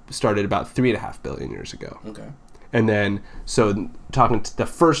 started about 3.5 billion years ago. Okay, and then so talking to the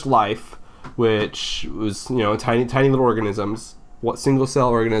first life, which was tiny little organisms, single cell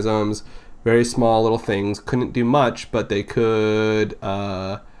organisms. Very small little things, couldn't do much, but they could,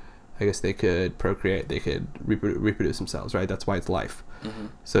 I guess they could procreate, they could reproduce themselves, right? That's why it's life.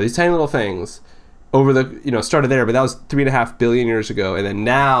 So these tiny little things, started there, but that was 3.5 billion years ago, and then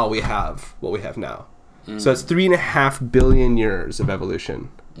now we have what we have now. So it's 3.5 billion years of evolution.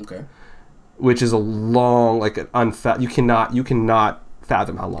 Okay. Which is a long, like you cannot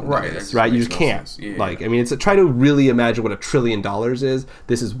fathom how long that is, right? You just can't. Yeah. Like, I mean, try to really imagine what $1 trillion is.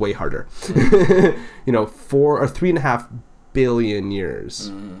 This is way harder. 3.5 billion years.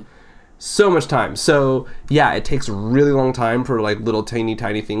 So much time. So yeah, it takes a really long time for like little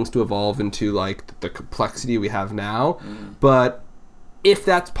tiny things to evolve into like the complexity we have now. But if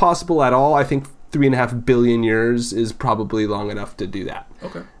that's possible at all, I think 3.5 billion years is probably long enough to do that.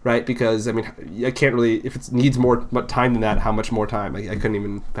 Okay. Right? Because, I mean, I can't really, if it needs more time than that, how much more time? I couldn't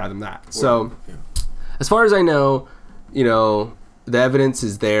even fathom that. So, as far as I know, the evidence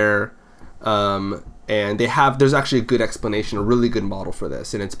is there, and there's actually a good explanation, a really good model for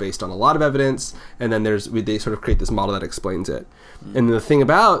this, and it's based on a lot of evidence, and then they sort of create this model that explains it. And the thing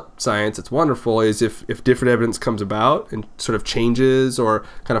about science that's wonderful is if different evidence comes about and sort of changes or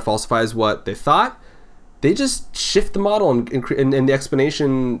kind of falsifies what they thought, they just shift the model and the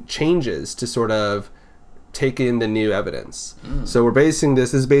explanation changes to sort of take in the new evidence. So this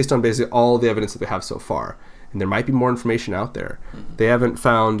is based on basically all the evidence that they have so far. And there might be more information out there. They haven't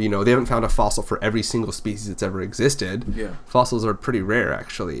found a fossil for every single species that's ever existed. Yeah. Fossils are pretty rare,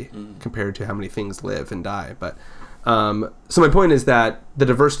 actually, compared to how many things live and die. But so my point is that the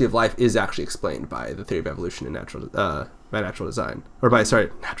diversity of life is actually explained by the theory of evolution and natural design.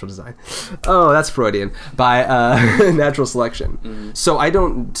 Oh, that's Freudian. By natural selection. So I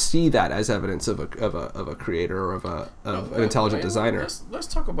don't see that as evidence of a creator or of an intelligent designer. Let's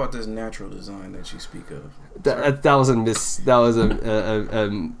talk about this natural design that you speak of. That was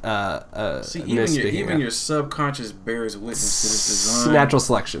even your subconscious bears witness to this design. Natural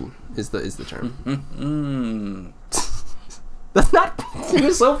selection is the term. That's not.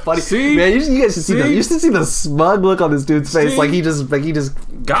 You're so funny, man. You guys should see you should see the smug look on this dude's face. Like he just.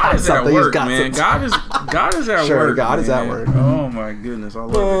 God is at work, man. God is at work. God is at work. Oh my goodness, I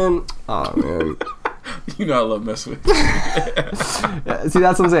love it. Oh man. I love messing with you. See,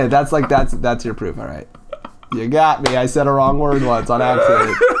 that's what I'm saying. That's your proof. All right, you got me. I said a wrong word once on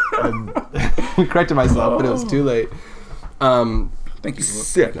accident. I corrected myself, but it was too late. Thank you.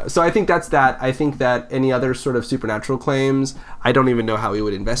 So I think that's that. I think that any other sort of supernatural claims, I don't even know how we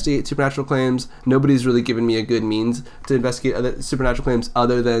would investigate supernatural claims. Nobody's really given me a good means to investigate other supernatural claims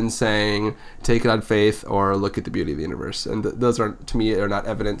other than saying take it on faith or look at the beauty of the universe. And those to me are not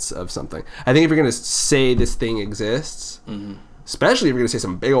evidence of something. I think if you're going to say this thing exists, especially if you're going to say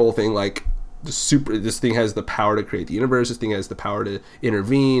some big old thing like this thing has the power to create the universe. This thing has the power to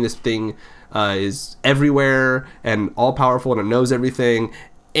intervene. This thing is everywhere and all powerful, and it knows everything.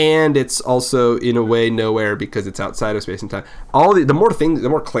 And it's also in a way nowhere because it's outside of space and time. The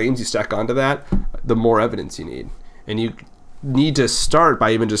more claims you stack onto that, the more evidence you need, and you need to start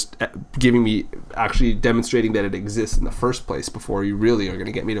by even just actually demonstrating that it exists in the first place before you really are going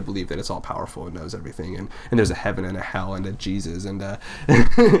to get me to believe that it's all powerful and knows everything, and there's a heaven and a hell and a Jesus and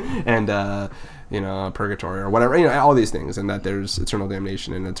and a purgatory or whatever, all these things, and that there's eternal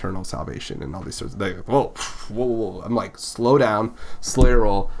damnation and eternal salvation and all these sorts of things. Whoa. I'm like, slow down, slow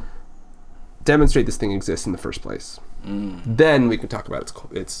roll. Demonstrate this thing exists in the first place. Then we can talk about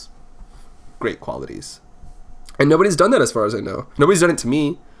its great qualities. And nobody's done that as far as I know. Nobody's done it to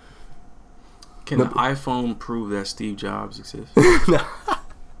me. Can the iPhone prove that Steve Jobs exists? No.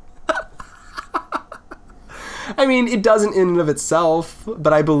 I mean, it doesn't in and of itself,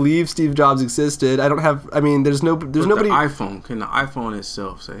 but I believe Steve Jobs existed. There's nobody. The iPhone. Can the iPhone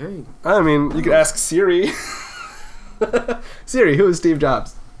itself say, hey? I mean, you could ask Siri. Siri, who is Steve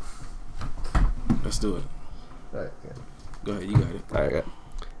Jobs? Let's do it. All right. Yeah. Go ahead, you got it. All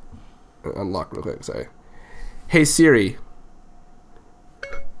right, unlock real quick, sorry. Hey Siri,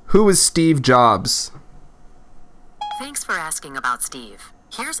 who is Steve Jobs? Thanks for asking about Steve.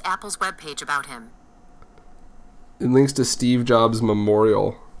 Here's Apple's webpage about him. It links to Steve Jobs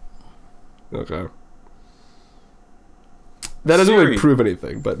Memorial. Okay. That doesn't really prove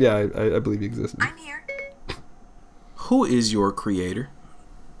anything, but yeah, I believe he existed. I'm here. Who is your creator?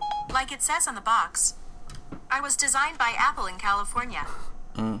 Like it says on the box. I was designed by Apple in California.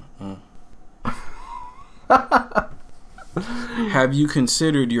 Have you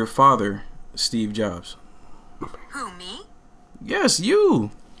considered your father, Steve Jobs? Who, me? Yes,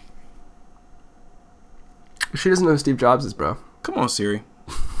 you. She doesn't know who Steve Jobs is, bro. Come on, Siri.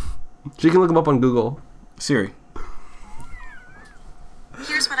 She can look him up on Google. Siri.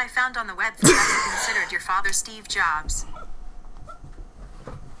 Here's what I found on the web for having considered your father, Steve Jobs.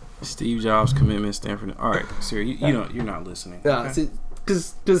 Steve Jobs commitment, Stanford. All right, Siri, you're not listening. Yeah, okay?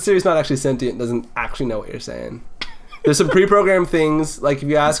 because Siri's not actually sentient, doesn't actually know what you're saying. There's some pre-programmed things, like if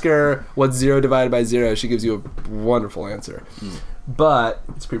you ask her what's 0 divided by 0, she gives you a wonderful answer. But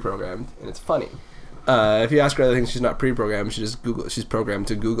it's pre-programmed, and it's funny. If you ask her other things, she's not pre-programmed, she's programmed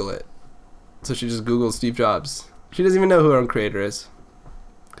to Google it. So she just Googles Steve Jobs. She doesn't even know who her own creator is.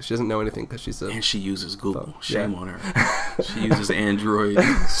 Because she doesn't know anything, because she's And she uses Google. Shame on her. She uses Android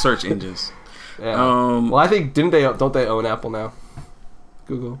search engines. Yeah. Well, I think, don't they own Apple now?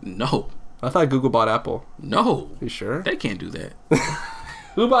 Google? No. I thought Google bought Apple. No. You sure? They can't do that.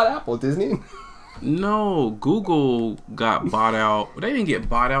 Who bought Apple? Disney? No, Google got bought out. They didn't get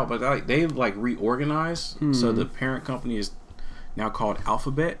bought out, but they reorganized. So the parent company is now called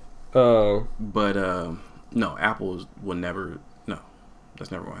Alphabet. Oh. But no, Apple will never. No, that's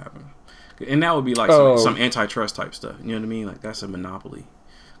never going to happen. And that would be like some antitrust type stuff. You know what I mean? Like that's a monopoly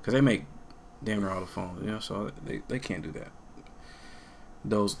because they make damn near all the phones. So they can't do that.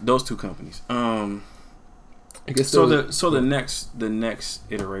 Those two companies. I guess the next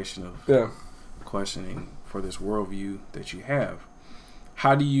iteration of questioning for this worldview that you have,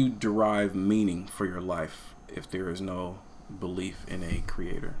 how do you derive meaning for your life if there is no belief in a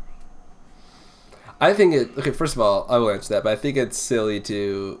creator? I think first of all, I will answer that, but I think it's silly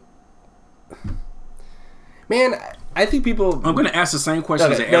to. Man, I think people. I'm going to ask the same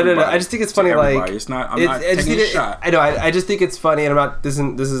question to everybody. No. I just think it's funny. Like it's not. I'm not taking a shot. I know. I just think it's funny, and I'm not. This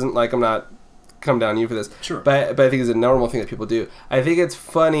isn't like I'm not come down on you for this. Sure. But I think it's a normal thing that people do. I think it's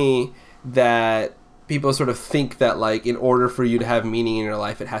funny that people sort of think that like in order for you to have meaning in your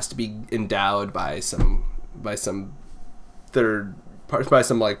life, it has to be endowed by some third part, by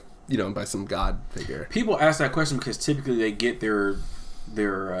some like by some God figure. People ask that question because typically they get their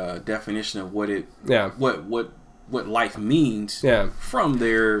definition of what life means from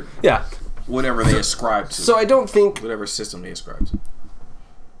their whatever they ascribe to. So I don't think whatever system they ascribe to.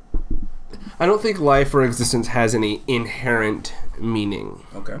 I don't think life or existence has any inherent meaning.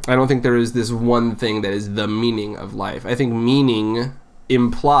 Okay. I don't think there is this one thing that is the meaning of life. I think meaning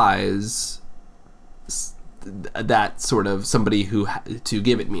implies that sort of somebody to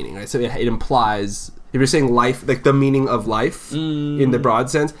give it meaning, right? So it implies, if you're saying life, like the meaning of life in the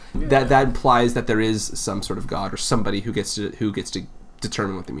broad sense, that implies that there is some sort of God or somebody who gets to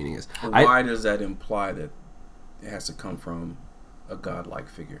determine what the meaning is. Well, why does that imply that it has to come from a godlike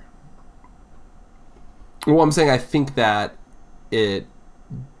figure? Well, I'm saying I think that it's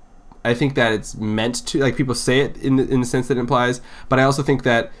meant to, like people say it in the sense that it implies, but I also think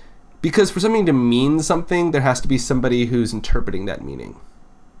that because for something to mean something, there has to be somebody who's interpreting that meaning.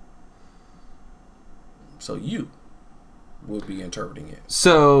 So you would be interpreting it.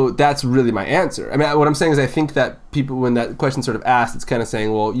 So that's really my answer. I mean, what I'm saying is I think that people, when that question sort of asked, it's kind of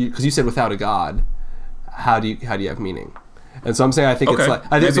saying, well, because you said without a God, how do you have meaning? And so I'm saying I think it's like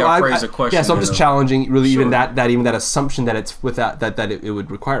I think maybe so. I'll phrase a question. Yeah, so I'm just challenging really Sure. even that assumption that it's without that it would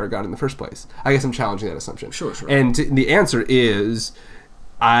require a God in the first place. I guess I'm challenging that assumption. Sure. And the answer is,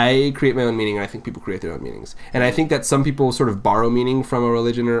 I create my own meaning, and I think people create their own meanings. And I think that some people sort of borrow meaning from a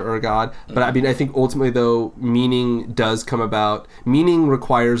religion or a God. But I mean, I think ultimately, though, meaning does come about. Meaning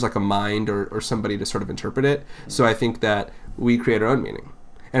requires like a mind or somebody to sort of interpret it. So I think that we create our own meaning.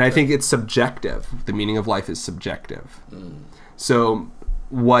 And I think it's subjective. The meaning of life is subjective. So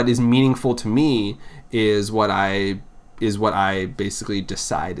what is meaningful to me is what I basically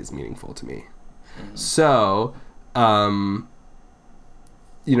decide is meaningful to me. So,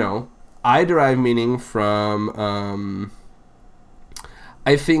 you know, I derive meaning from,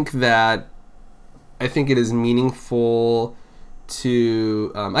 I think it is meaningful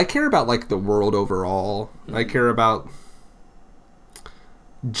to, I care about like the world overall. I care about,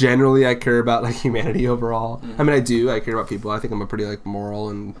 generally I care about like humanity overall. I mean, I care about people. I think I'm a pretty like moral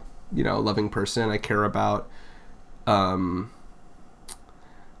and, you know, loving person. I care about, I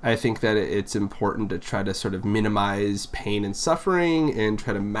think that it's important to try to sort of minimize pain and suffering and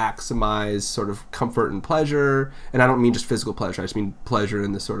try to maximize sort of comfort and pleasure. And I don't mean just physical pleasure. I just mean pleasure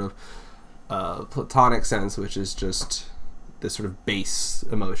in the sort of platonic sense, which is just this sort of base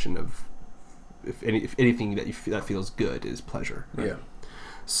emotion of if anything that that feels good is pleasure. Right? Yeah.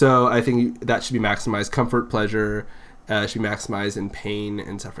 So I think that should be maximized. Comfort, pleasure should be maximized, and pain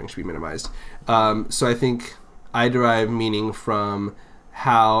and suffering should be minimized. So I think I derive meaning from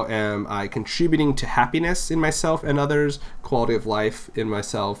how am I contributing to happiness in myself and others, quality of life in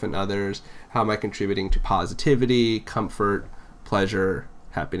myself and others, how am I contributing to positivity, comfort, pleasure,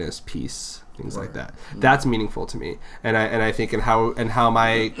 happiness, peace, things like that. That's meaningful to me. And I think how am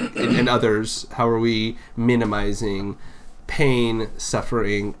I and others, how are we minimizing pain,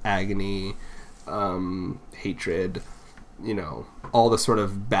 suffering, agony, hatred, you know, all the sort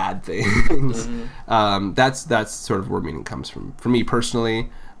of bad things. That's sort of where meaning comes from. For me personally,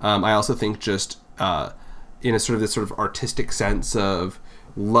 I also think just in a sort of this sort of artistic sense of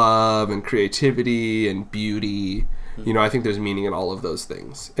love and creativity and beauty, you know, I think there's meaning in all of those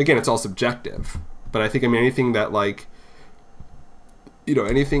things. Again, it's all subjective, but I think, I mean, anything that like, you know,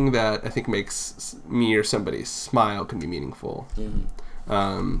 anything that I think makes me or somebody smile can be meaningful.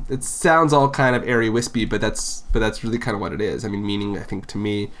 It sounds all kind of airy wispy, but that's really kind of what it is. I mean, meaning, I think, to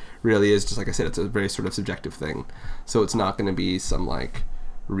me really is just, like I said, it's a very sort of subjective thing. So it's not going to be some like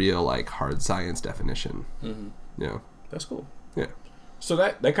real like hard science definition. Yeah, that's cool. Yeah. So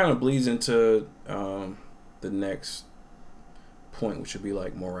that kind of bleeds into the next point, which would be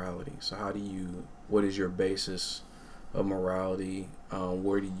like morality. So what is your basis of morality?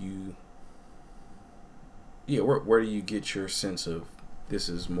 Where do you get your sense of this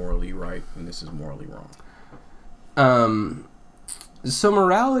is morally right and this is morally wrong? So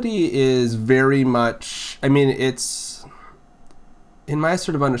morality is very much, I mean, it's, in my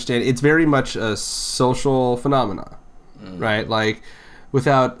sort of understanding, it's very much a social phenomena, right? Like,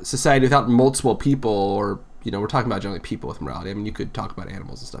 without society, without multiple people, or, you know, we're talking about generally people with morality. I mean, you could talk about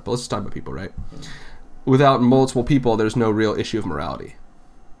animals and stuff, but let's just talk about people, right? Without multiple people, there's no real issue of morality.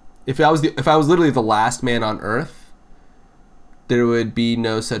 If I was literally the last man on Earth, there would be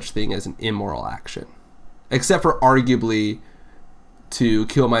no such thing as an immoral action, except for arguably to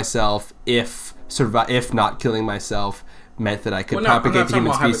kill myself if not killing myself meant that I could propagate the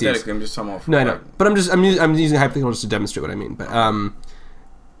human species. I'm just talking about no, but I'm using hypothetical just to demonstrate what I mean. But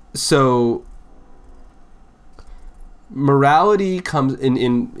so morality comes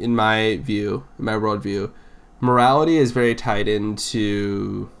in my view, in my worldview, morality is very tied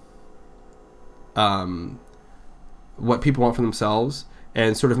into what people want for themselves,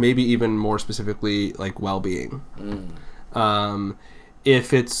 and sort of maybe even more specifically like well-being.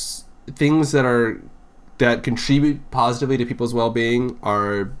 If it's things that contribute positively to people's well-being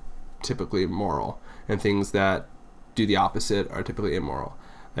are typically moral, and things that do the opposite are typically immoral.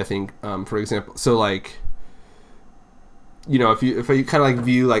 I think, for example, so like, you know, if you kind of like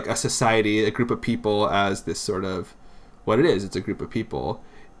view like a society, a group of people as this sort of what it is, it's a group of people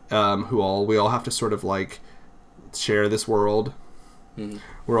we all have to sort of like share this world.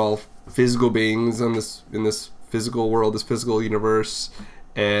 We're all physical beings in this physical world, this physical universe,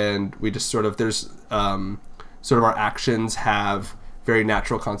 and we just sort of there's sort of our actions have very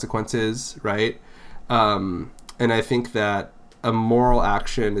natural consequences, right? And I think that a moral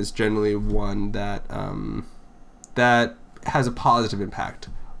action is generally one that that has a positive impact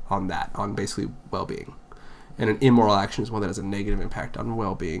on basically well-being. and an immoral action is one that has a negative impact on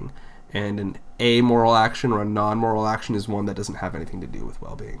well-being, and an amoral action or a non-moral action is one that doesn't have anything to do with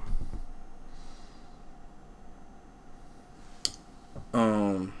well-being.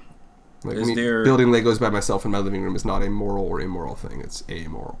 Like building Legos by myself in my living room is not a moral or immoral thing. It's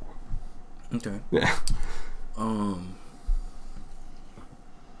amoral. Okay. Yeah.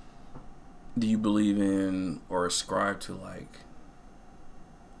 Do you believe in or ascribe to like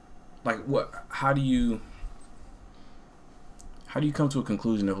what? How do you come to a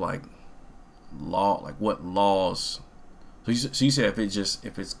conclusion of like law? Like what laws? So you said if it's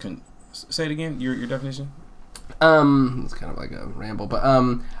say it again. Your definition. It's kind of like a ramble, but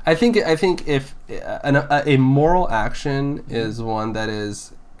I think if a moral action is one that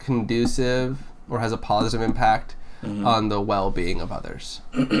is conducive or has a positive impact on the well-being of others,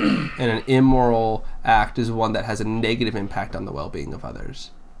 and an immoral act is one that has a negative impact on the well-being of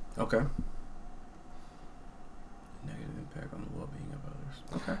others. Okay. Negative impact on the well-being of others.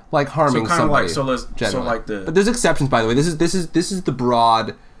 Okay. Like harming somebody. But there's exceptions, by the way. This is the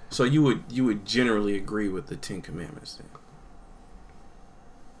broad. So you would generally agree with the 10 Commandments then?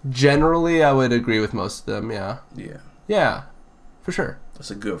 Generally, I would agree with most of them. Yeah. Yeah. Yeah, for sure.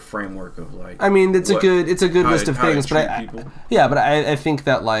 That's a good framework of like. I mean, it's a good list of things, but I think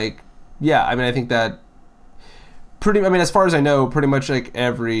that like, yeah, I mean, I think that as far as I know, pretty much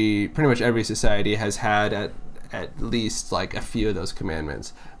every society has had at least like a few of those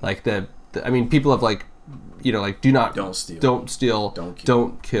commandments. Like people have like. Like don't steal,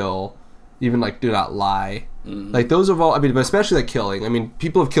 don't kill, even like do not lie. Mm-hmm. Like those have all. I mean, but especially like killing. I mean,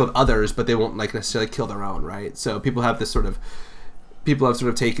 people have killed others, but they won't like necessarily kill their own, right? So people have taken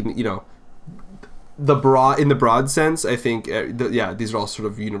in the broad sense. I think these are all sort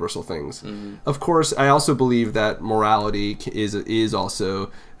of universal things. Mm-hmm. Of course, I also believe that morality is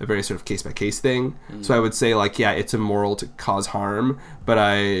also a very sort of case by case thing. Mm-hmm. So I would say like it's immoral to cause harm, but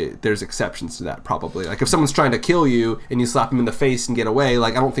there's exceptions to that probably. Like if someone's trying to kill you and you slap them in the face and get away,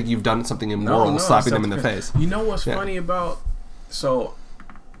 like I don't think you've done something immoral slapping them in the face. You know what's funny about I've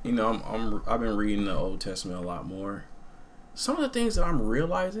been reading the Old Testament a lot more. Some of the things that I'm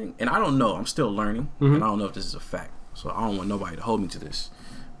realizing, and I don't know, I'm still learning, and I don't know if this is a fact, so I don't want nobody to hold me to this.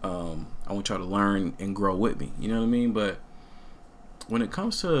 I want y'all to learn and grow with me, you know what I mean? But when it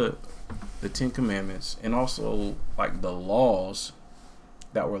comes to the 10 Commandments, and also like the laws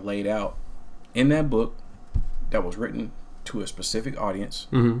that were laid out in that book that was written to a specific audience,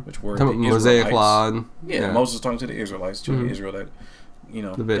 which were the Mosaic Law. Yeah, Moses talking to the Israelites, children of Israel that,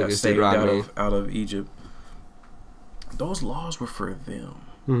 that stayed out of Egypt. Those laws were for them.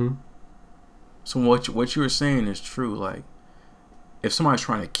 Mm-hmm. So what you were saying is true. Like, if somebody's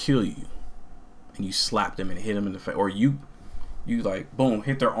trying to kill you, and you slap them and hit them in the face, or you like boom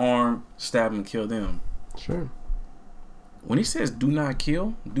hit their arm, stab them, kill them. Sure. When he says "do not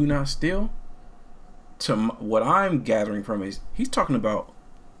kill, do not steal," what I'm gathering from is he's talking about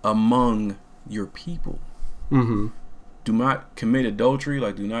among your people. Mm-hmm. Do not commit adultery.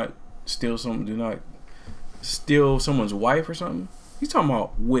 Like, do not steal something. Do not steal someone's wife or something. He's talking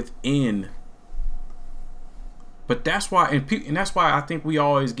about within. But that's why, and that's why I think we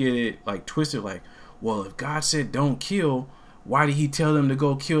always get it like twisted. Like, well, if God said don't kill, why did He tell them to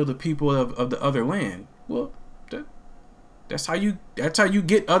go kill the people of the other land? Well, that's how you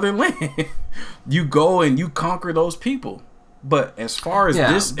get other land. You go and you conquer those people. But as far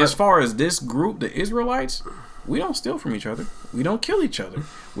as this group, the Israelites, we don't steal from each other. We don't kill each other.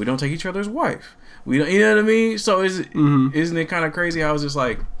 We don't take each other's wife. We don't, you know what I mean? So isn't it kind of crazy how it's just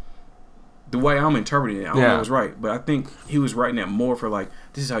like the way I'm interpreting it? I don't know if it's right, but I think he was writing that more for like,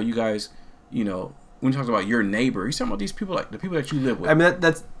 this is how you guys, when he talks about your neighbor, he's talking about these people, like the people that you live with. I mean,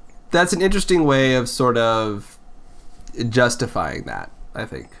 that's an interesting way of sort of justifying that, I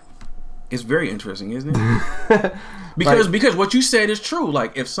think. It's very interesting, isn't it? Because what you said is true.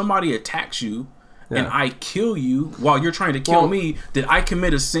 Like, if somebody attacks you and I kill you while you're trying to kill me, did I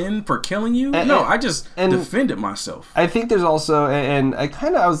commit a sin for killing you? No, I just defended myself. I think there's also, and I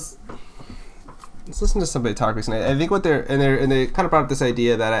was listening to somebody talk recently. I think what they kind of brought up this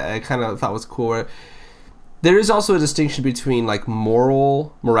idea that I kind of thought was cool. There is also a distinction between like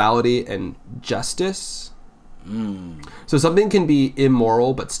morality and justice. So something can be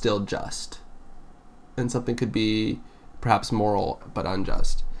immoral but still just, and something could be perhaps moral but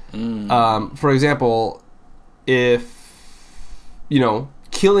unjust. For example, if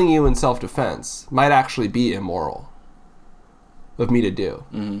killing you in self-defense might actually be immoral of me to do,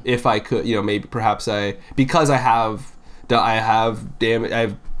 if I could, maybe perhaps because I have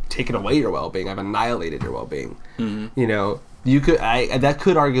taken away your well-being, I've annihilated your well-being. That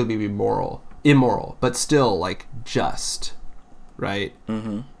could arguably be moral. immoral, but still like just, right?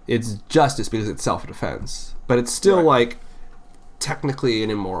 Mm-hmm. It's justice because it's self-defense, but it's still like technically an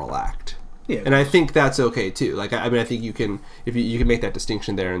immoral act. Yeah, and I think that's okay too. Like, I mean, I think you can, if you can make that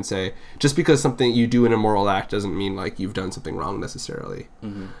distinction there and say, just because something you do an immoral act doesn't mean like you've done something wrong necessarily.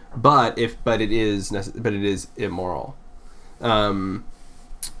 Mm-hmm. But it is immoral. Kind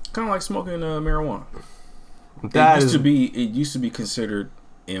of like smoking marijuana. It used to be considered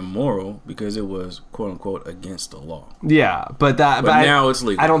immoral because it was quote unquote against the law. Yeah, but now it's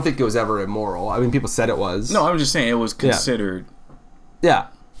legal. I don't think it was ever immoral. I mean, people said it was. No, I'm just saying it was considered. Yeah.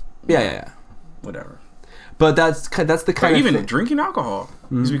 Whatever. But that's the kind of even thing. Drinking alcohol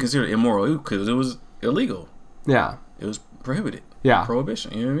used to be considered immoral because it was illegal. Yeah. It was prohibited. Yeah.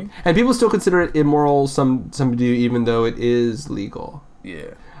 Prohibition. You know what I mean? And people still consider it immoral. Some do, even though it is legal.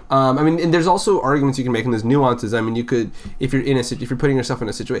 Yeah. I mean, and there's also arguments you can make, and there's nuances. I mean, you could, if you're putting yourself in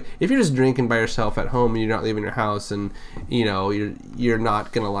a situation, if you're just drinking by yourself at home and you're not leaving your house, and you're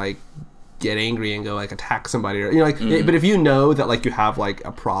not gonna like get angry and go like attack somebody, or but if you know that like you have like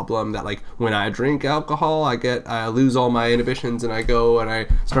a problem that like when I drink alcohol I lose all my inhibitions and I go and I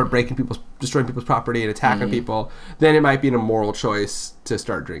start destroying people's property and attacking people, then it might be an immoral choice to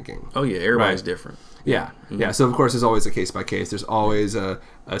start drinking. Oh yeah, everybody's different. Yeah. Mm-hmm. Yeah. So of course there's always a case by case. There's always a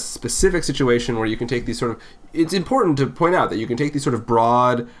specific situation where you can take these sort of, it's important to point out that you can take these sort of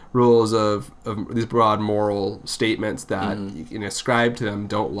broad rules of these broad moral statements that you can ascribe to them.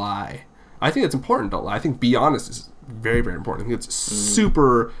 Don't lie. I think it's important. Don't lie. I think be honest is very, very important. I think it's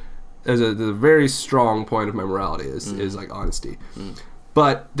super, as a very strong point of my morality is like honesty.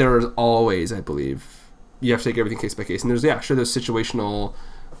 But there's always, I believe, you have to take everything case by case. And there's situational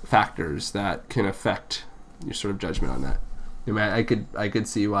factors that can affect your sort of judgment on that. I mean, I could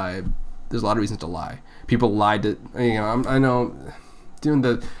see why there's a lot of reasons to lie. People lied to, I know doing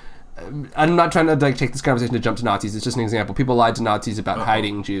the, I'm not trying to like take this conversation to jump to Nazis. It's just an example. People lied to Nazis about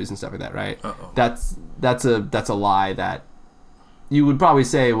hiding Jews and stuff like that, right? That's a lie that you would probably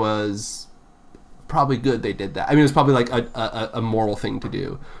say was probably good they did that. I mean, it was probably like a moral thing to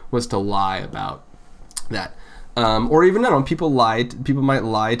do, was to lie about that. Or even, I don't know, people might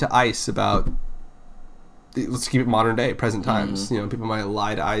lie to ICE about, let's keep it modern day, present times. People might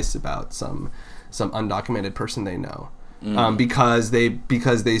lie to ICE about some undocumented person they know. Because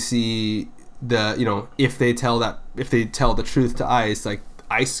they see the, if they tell the truth to ICE, like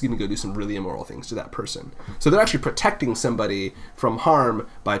ICE is going to go do some really immoral things to that person. So they're actually protecting somebody from harm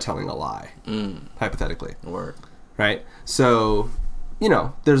by telling a lie, hypothetically. Word. Right? So,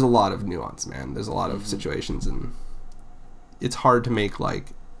 there's a lot of nuance, man. There's a lot of situations, and it's hard to make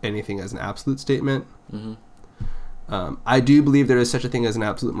like anything as an absolute statement. I do believe there is such a thing as an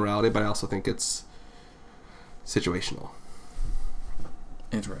absolute morality, but I also think it's situational.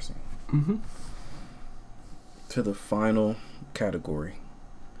 Interesting. To the final category: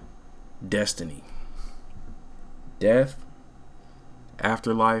 destiny, death,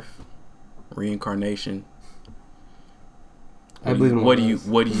 afterlife, reincarnation. What do you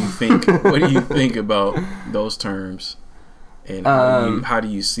think? What do you think about those terms, and how do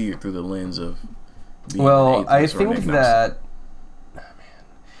you see it through the lens of being an atheist or an agnostic? That,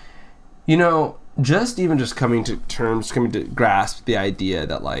 just coming to grasp the idea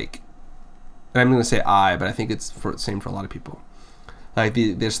that like, and I'm going to say but I think it's the same for a lot of people. Like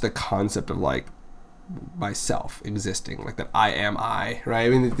there's the concept of like myself existing, like that I am I, right? I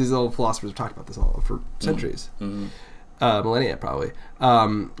mean, these old philosophers have talked about this all for centuries. Millennia probably,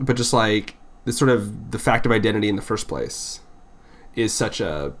 but just like this sort of the fact of identity in the first place is such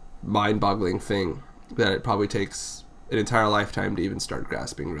a mind-boggling thing that it probably takes an entire lifetime to even start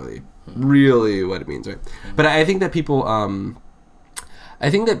grasping really what it means, right? But I think that people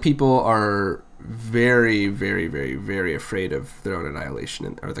are very, very, very, very afraid of their own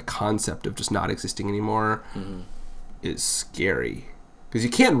annihilation, or the concept of just not existing anymore is scary. Because you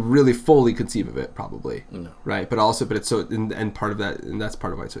can't really fully conceive of it, probably, right? But it's so, and part of that, and that's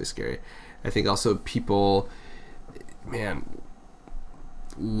part of why it's really scary. I think also people,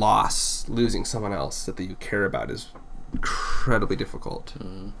 losing someone else that you care about is incredibly difficult.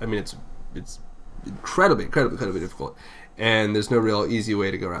 I mean, it's incredibly difficult, and there's no real easy way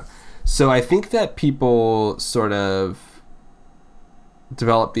to go around. So I think that people sort of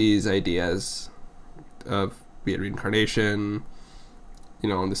develop these ideas of, be it reincarnation,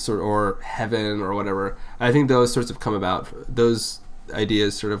 this sort of, or heaven or whatever. I think those ideas sort of come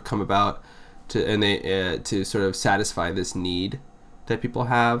about to sort of satisfy this need that people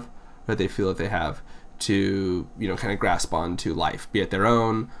have, or they feel that they have, to kind of grasp onto life, be it their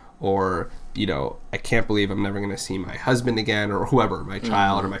own or I can't believe I'm never going to see my husband again, or whoever, my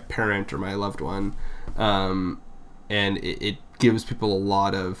child or my parent or my loved one. And it gives people a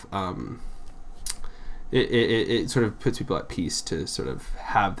lot of, it sort of puts people at peace to sort of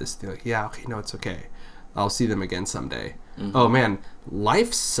have this thing like, yeah, okay, no, it's okay. I'll see them again someday. Oh man,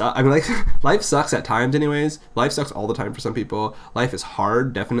 life sucks. I mean, like, life sucks at times anyways. Life sucks all the time for some people. Life is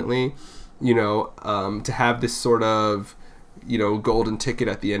hard, definitely. To have this sort of, golden ticket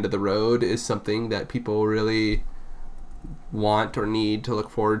at the end of the road is something that people really want or need to look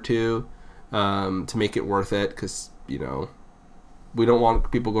forward to make it worth it, because, we don't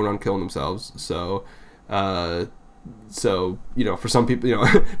want people going around killing themselves. So, for some people,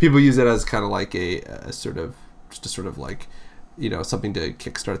 people use it as kind of like a sort of, just a sort of like, something to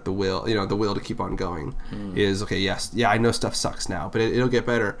kickstart the will, the will to keep on going is, okay, yes, yeah, I know stuff sucks now, but it'll get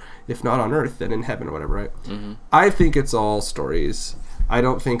better. If not on earth, then in heaven or whatever, right? I think it's all stories. I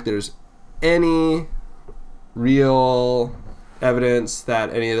don't think there's any real evidence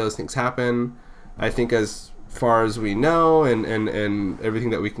that any of those things happen. I think as far as we know and everything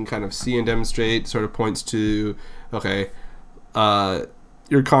that we can kind of see and demonstrate sort of points to, okay,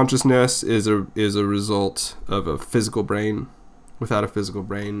 your consciousness is a result of a physical brain. Without a physical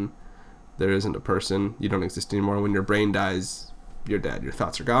brain, there isn't a person. You don't exist anymore. When your brain dies, you're dead. Your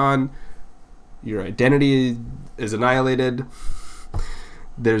thoughts are gone. Your identity is annihilated.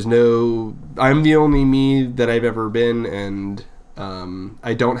 I'm the only me that I've ever been, and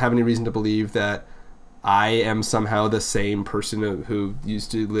I don't have any reason to believe that I am somehow the same person who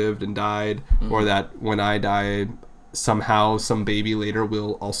used to lived and died, or that when I die, somehow some baby later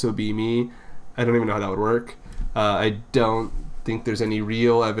will also be me. I don't even know how that would work. I don't think there's any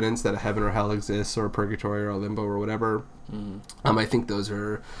real evidence that a heaven or hell exists, or a purgatory or a limbo or whatever. I think those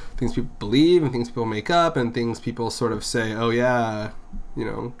are things people believe and things people make up and things people sort of say, oh yeah,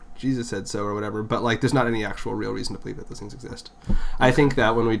 Jesus said so or whatever, but like there's not any actual real reason to believe that those things exist. I think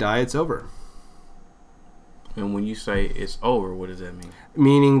that when we die, it's over. And when you say it's over, what does that mean?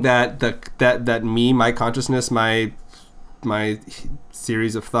 Meaning that that me, my consciousness, my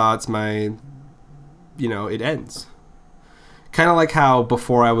series of thoughts, it ends. Kind of like how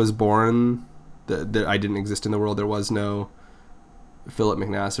before I was born, that I didn't exist in the world. There was no Philip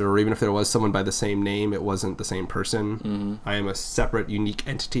McNasser, or even if there was someone by the same name, it wasn't the same person. I am a separate, unique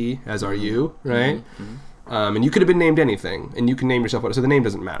entity, as are you, right? And you could have been named anything, and you can name yourself, so the name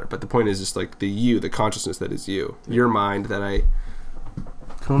doesn't matter. But the point is just like the consciousness that is you, your mind that I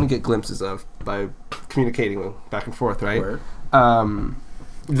can only get glimpses of by communicating back and forth, right?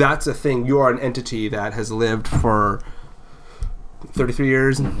 That's a thing. You are an entity that has lived for 33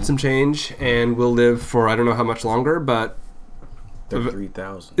 years and some change, and will live for I don't know how much longer, but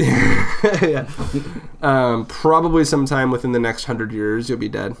 33,000. Yeah. Probably sometime within the next 100 years you'll be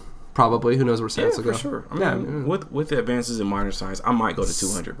dead. Probably. Who knows where science will go. For sure. I mean, with the advances in modern science, I might go to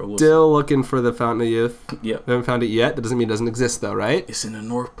 200, but we'll still looking for the Fountain of Youth. Yep. We haven't found it yet. That doesn't mean it doesn't exist, though, right? It's in the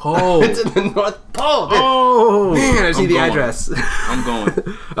North Pole. It's in the North Pole. Oh, man, I see the address. I'm going.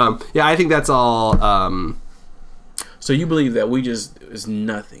 Yeah, I think that's all. So you believe that it's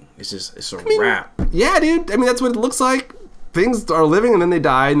nothing. It's a wrap. Yeah, dude. I mean, that's what it looks like. Things are living and then they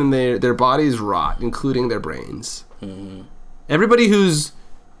die and then their bodies rot, including their brains. Everybody who's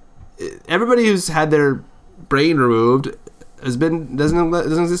had their brain removed doesn't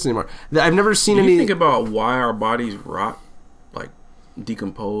exist anymore. I've never seen any. Do you think about why our bodies rot, like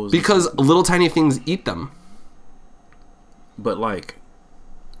decompose? Because little tiny things eat them. But like,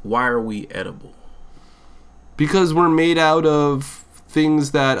 why are we edible? Because we're made out of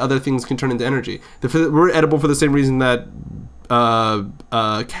things that other things can turn into energy. We're edible for the same reason that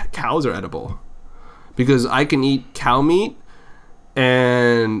cows are edible. Because I can eat cow meat,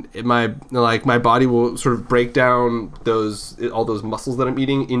 and my body will sort of break down all those muscles that I'm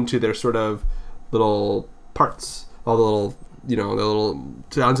eating into their sort of little parts, all the little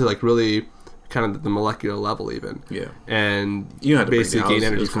down to like really kind of the molecular level even. Yeah. And you have to basically gain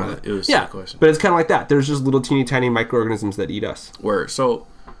energy from that. It was a question. But it's kind of like that. There's just little teeny tiny microorganisms that eat us. Word. So,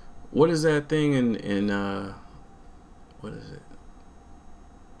 what is that thing in what is it?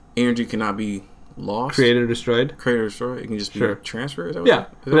 Energy cannot be lost. Created or destroyed. Created or destroyed. It can just be transferred. Yeah.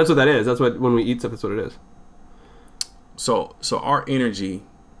 And that's what that is. That's what when we eat stuff. That's what it is. So our energy,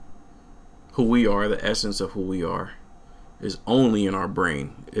 who we are, the essence of who we are, is only in our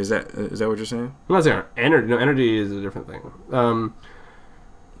brain. Is that what you're saying? I'm not saying our energy. No, energy is a different thing.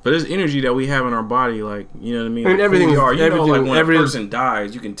 But there's energy that we have in our body, like, you know what I mean? I mean, like everything. Like when a person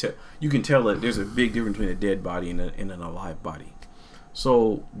dies, you can tell that there's a big difference between a dead body and an alive body.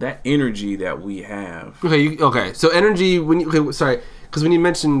 So that energy that we have. Okay. So energy. because when you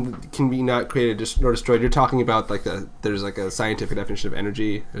mentioned can be not created nor destroyed, you're talking about like there's like a scientific definition of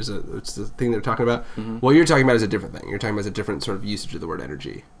energy. It's the thing they're talking about. What you're talking about is a different thing. You're talking about a different sort of usage of the word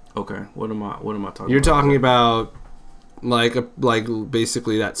energy. Okay, what am I talking about? You're talking about like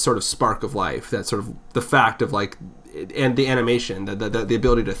basically that sort of spark of life, that sort of the fact of like, and the animation, the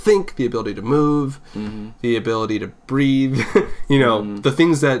ability to think, the ability to move, the ability to breathe, the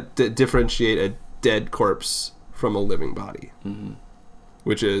things that differentiate a dead corpse from a living body,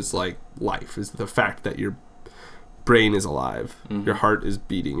 which is like life, is the fact that your brain is alive, your heart is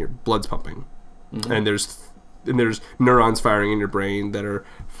beating, your blood's pumping, and there's neurons firing in your brain that are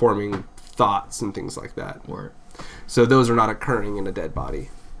forming thoughts and things like that. Word. So those are not occurring in a dead body.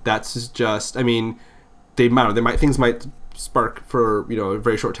 That's just, I mean, things might spark for a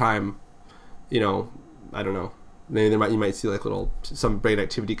very short time. I don't know. You might see like some brain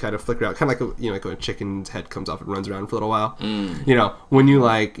activity kind of flicker out, kind of like like when a chicken's head comes off and runs around for a little while. When you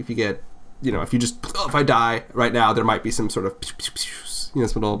if I die right now, there might be some sort of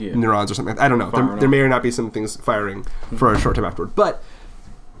some little neurons or something. I don't know. There may or not be some things firing for a short time afterward, but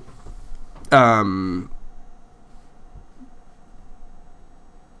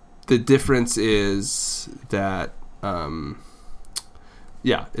the difference is that it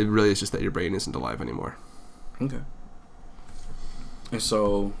really is just that your brain isn't alive anymore. Okay. And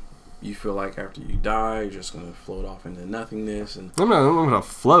so you feel like after you die, you're just gonna float off into nothingness, and I'm gonna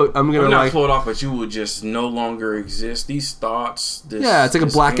float. I'm gonna not float off, but you will just no longer exist. These thoughts, it's like a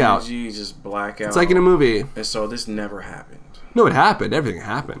blackout. Energy, just blackout. It's like in a movie. And so this never happened. No, it happened. Everything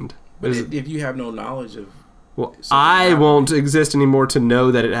happened. But if you have no knowledge of, I won't exist anymore to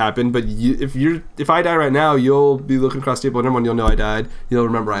know that it happened. But if I die right now, you'll be looking across the table, and everyone you'll know I died. You'll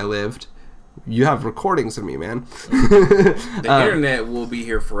remember I lived. You have recordings of me, man. The internet will be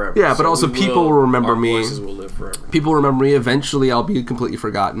here forever. Yeah, but also people will remember me. Our voices will live forever. People remember me. Eventually, I'll be completely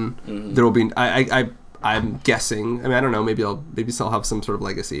forgotten. There will be. I'm guessing. I mean, I don't know. Maybe I'll have some sort of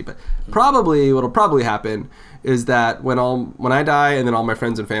legacy. But probably what'll probably happen is that when I die and then all my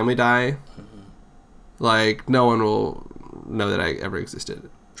friends and family die, like no one will know that I ever existed.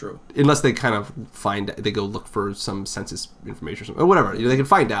 True. Unless they kind of they go look for some census information or something, or whatever. They can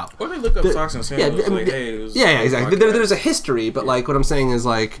find out. Or they look up Sox and Sandals. Exactly. There's a history, but like what I'm saying is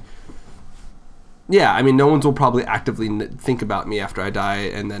like, I mean, no one will probably actively think about me after I die,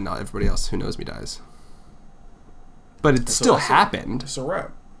 and then everybody else who knows me dies. But it still happened. It's a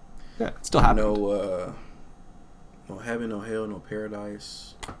wrap. Yeah, it still happened. No heaven, no hell, no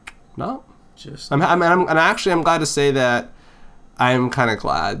paradise. No. Just. I'm glad to say that. I'm kind of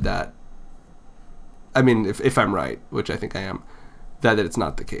glad that, I mean, if I'm right, which I think I am, that it's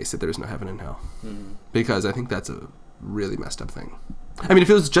not the case, that there's no heaven and hell. Because I think that's a really messed up thing. I mean,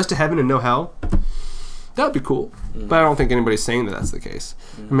 if it was just a heaven and no hell, that would be cool. But I don't think anybody's saying that that's the case.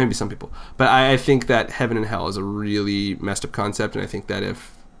 Or maybe some people. But I think that heaven and hell is a really messed up concept, and I think that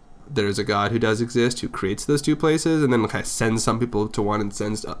if there's a God who does exist, who creates those two places, and then kind of sends some people to one and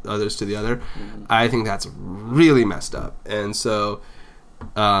sends others to the other, I think that's really messed up. And so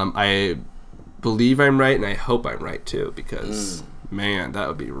I believe I'm right, and I hope I'm right too, because man, that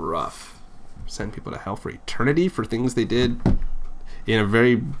would be rough. Send people to hell for eternity for things they did in a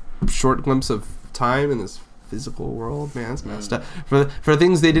very short glimpse of time in this physical world. Man, it's messed up. For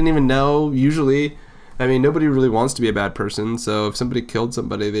things they didn't even know, usually. I mean, nobody really wants to be a bad person, so if somebody killed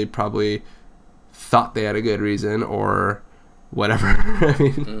somebody, they probably thought they had a good reason or whatever. I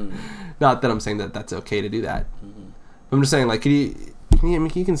mean, not that I'm saying that that's okay to do that. I'm just saying, like, can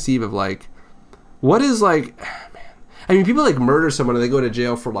you conceive of, like, what is, like, man. I mean, people, like, murder someone and they go to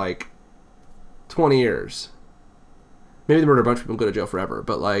jail for, like, 20 years. Maybe they murder a bunch of people and go to jail forever,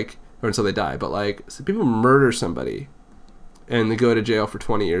 but, like, or until they die. But, like, so people murder somebody and they go to jail for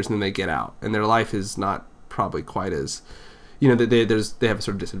 20 years and then they get out, and their life is not probably quite as, they have a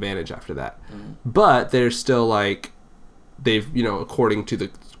sort of disadvantage after that. But they're still like, they've, according to the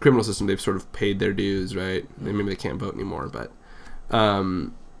criminal system, they've sort of paid their dues, right? Maybe they can't vote anymore, but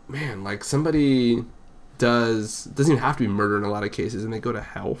man, like somebody doesn't even have to be murdered in a lot of cases, and they go to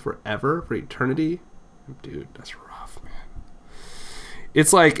hell forever, for eternity. Dude, that's rough, man.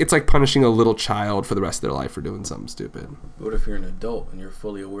 It's like punishing a little child for the rest of their life for doing something stupid. What if you're an adult and you're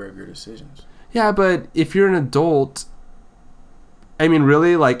fully aware of your decisions? Yeah, but if you're an adult, I mean,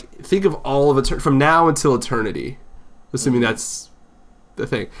 really, like, think of all of it from now until eternity, assuming that's the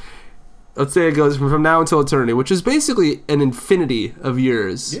thing. Let's say it goes from now until eternity, which is basically an infinity of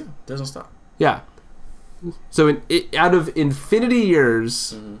years. Yeah, doesn't stop. Yeah. So out of infinity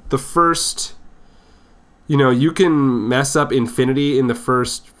years, the first... you can mess up infinity in the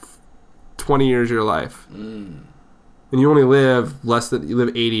first 20 years of your life. And you only live you live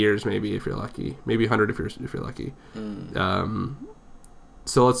 80 years maybe if you're lucky, maybe 100 if you're lucky.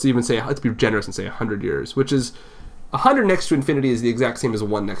 So let's be generous and say 100 years, which is 100 next to infinity is the exact same as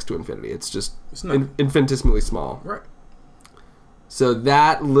 1 next to infinity. It's just infinitesimally small. Right. So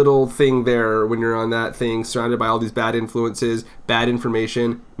that little thing there, when you're on that thing, surrounded by all these bad influences, bad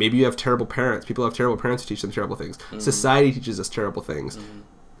information, maybe you have terrible parents. People have terrible parents who teach them terrible things. Society teaches us terrible things.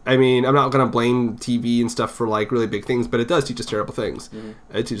 I mean, I'm not going to blame TV and stuff for like really big things, but it does teach us terrible things.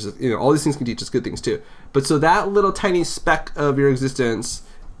 It teaches us, all these things can teach us good things too. But so that little tiny speck of your existence,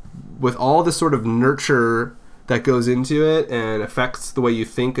 with all the sort of nurture that goes into it and affects the way you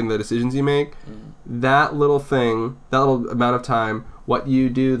think and the decisions you make, that little thing, that little amount of time, what you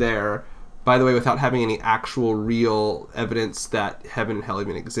do there, by the way, without having any actual real evidence that heaven and hell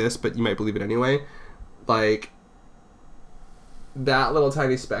even exist, but you might believe it anyway, like, that little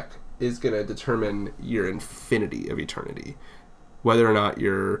tiny speck is going to determine your infinity of eternity. Whether or not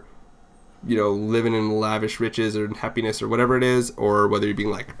you're, living in lavish riches or happiness or whatever it is, or whether you're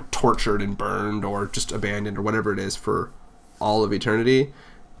being like tortured and burned or just abandoned or whatever it is for all of eternity,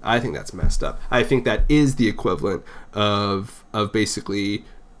 I think that's messed up. I think that is the equivalent of basically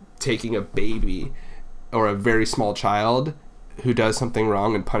taking a baby or a very small child who does something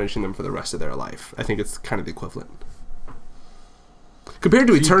wrong and punishing them for the rest of their life. I think it's kind of the equivalent. Compared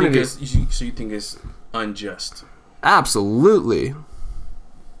to eternity... So you think it's unjust? Absolutely.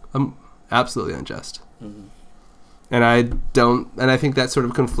 Absolutely unjust. And I think that sort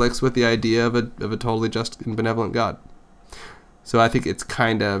of conflicts with the idea of a totally just and benevolent God. So I think it's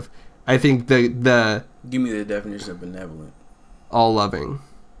kind of... I think the Give me the definition of benevolent. All-loving.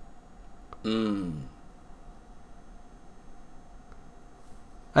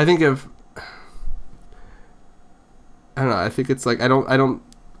 I think of... I don't know. I think it's like I don't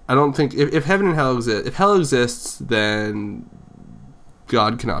think if heaven and hell exist. If hell exists, then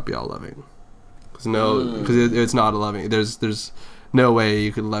God cannot be all loving. Because it's not a loving. There's no way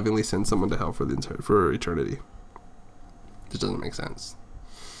you could lovingly send someone to hell for eternity. It just doesn't make sense.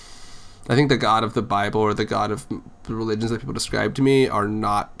 I think the God of the Bible or the God of the religions that people describe to me are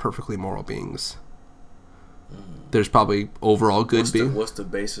not perfectly moral beings. There's probably overall good beings. What's the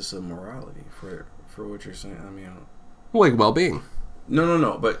basis of morality for what you're saying? I mean, like well-being.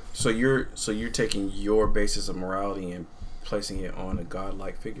 No. But so you're taking your basis of morality and placing it on a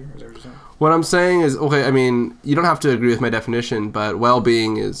godlike figure. Is that what you're saying? What I'm saying is, okay, I mean, you don't have to agree with my definition, but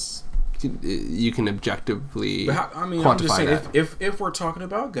well-being is, you can objectively quantify I'm just saying, that. If we're talking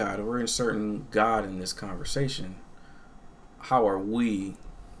about God, or we're inserting God in this conversation, how are we,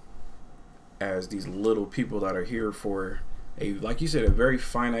 as these little people that are here for like you said, a very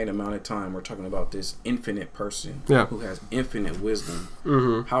finite amount of time, we're talking about this infinite person who has infinite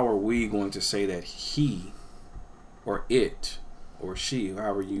wisdom. How are we going to say that he, or it, or she,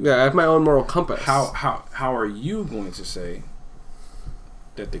 however you... Yeah, I have my own moral compass. How are you going to say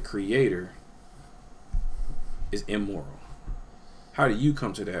that the Creator is immoral? How do you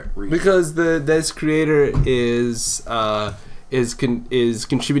come to that reason? Because this Creator is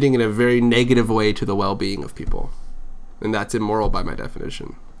contributing in a very negative way to the well-being of people. And that's immoral by my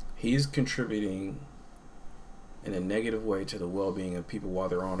definition. He's contributing in a negative way to the well-being of people while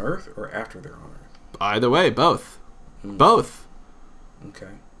they're on Earth or after they're on Earth? Either way, both. Both. Okay.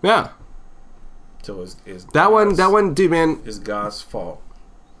 Yeah. So is that one, dude, man. Is God's fault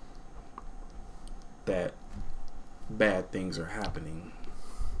that bad things are happening?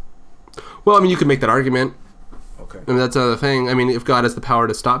 Well, I mean, you could make that argument. Okay. I mean, that's another thing. I mean, if God has the power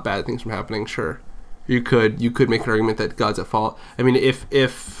to stop bad things from happening, sure. You could make an argument that God's at fault. I mean,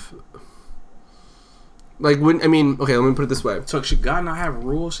 if like when, I mean, okay, let me put it this way. So should God not have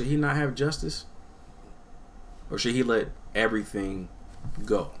rules? Should he not have justice? Or should he let everything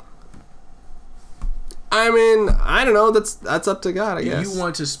go? I mean, I don't know. That's up to God, I guess. Do you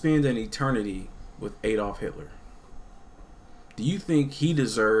want to spend an eternity with Adolf Hitler? Do you think he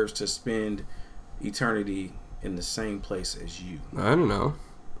deserves to spend eternity in the same place as you? I don't know.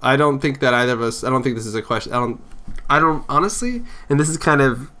 I don't think that either of us... I don't think this is a question... I don't honestly... And this is kind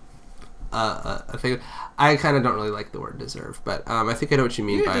of a thing... I kind of don't really like the word deserve, but I think I know what you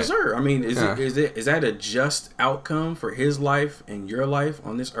mean by deserve. I mean, is that a just outcome for his life and your life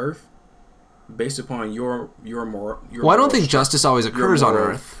on this earth, based upon your moral? Well, I don't think justice always occurs on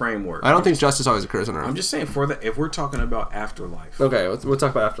Earth. Framework. I don't think justice always occurs on Earth. I'm just saying if we're talking about afterlife. Okay, we'll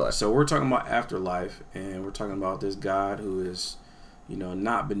talk about afterlife. So we're talking about afterlife, and we're talking about this God who is,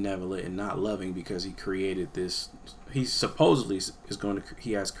 not benevolent and not loving because he created this. He supposedly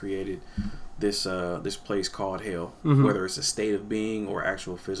he has created this place called hell, whether it's a state of being or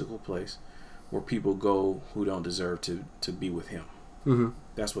actual physical place. where people go who don't deserve to be with him. Mm-hmm.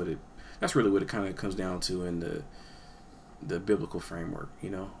 That's really what it kind of comes down to in the biblical framework,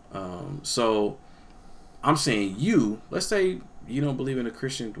 so I'm saying let's say you don't believe in a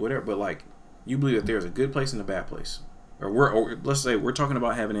Christian whatever, but like you believe that there's a good place and a bad place, or let's say we're talking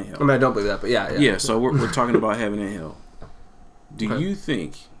about heaven and hell. I mean, I don't believe that, but yeah. So we're talking about heaven and hell. Do you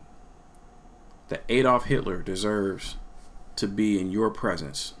think that Adolf Hitler deserves to be in your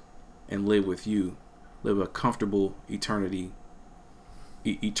presence and live with you, live a comfortable eternal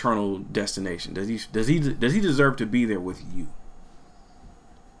destination? Does he deserve to be there with you?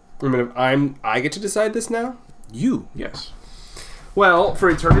 I mean, if I get to decide this now? Yes. Well, for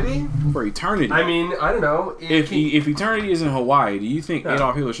eternity? For eternity. I mean, I don't know. If eternity is in Hawaii, do you think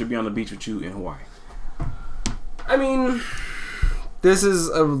Adolf Hitler should be on the beach with you in Hawaii? I mean, this is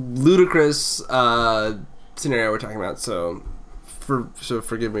a ludicrous scenario we're talking about, so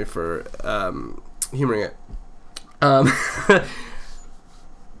forgive me for humoring it.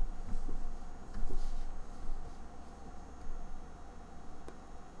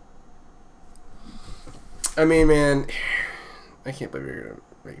 I mean, man, I can't believe you're gonna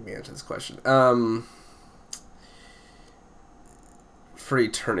make me answer this question. For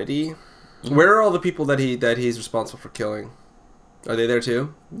eternity, where are all the people that he's responsible for killing? Are they there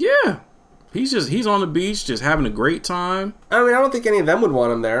too? Yeah, he's on the beach, just having a great time. I mean, I don't think any of them would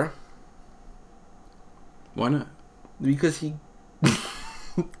want him there. Why not? Because he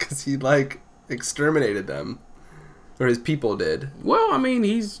like exterminated them, or his people did. Well, I mean,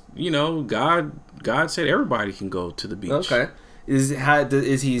 he's God said everybody can go to the beach. Okay. Is God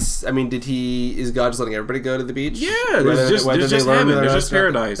just letting everybody go to the beach? Yeah, there's just heaven. There's just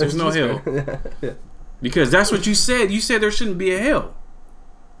paradise. There's no hell. Yeah. Because that's what you said. You said there shouldn't be a hell.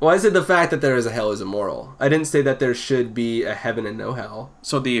 Well, I said the fact that there is a hell is immoral. I didn't say that there should be a heaven and no hell.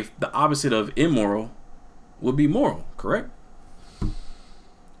 So the opposite of immoral would be moral, correct?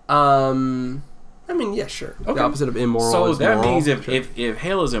 I mean, yeah, sure. Okay. The opposite of immoral so is that moral. means if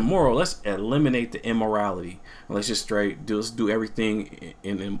hell is immoral, let's eliminate the immorality. Let's just do everything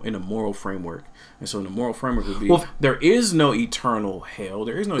in a moral framework. And so in the moral framework would be there is no eternal hell.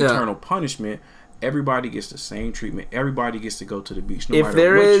 There is no eternal punishment. Everybody gets the same treatment. Everybody gets to go to the beach. If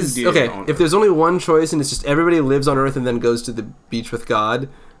there's only one choice and it's just everybody lives on Earth and then goes to the beach with God,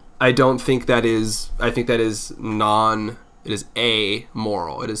 I don't think that is. I think that is It is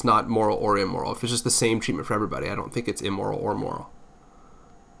amoral. It is not moral or immoral. If it's just the same treatment for everybody, I don't think it's immoral or moral.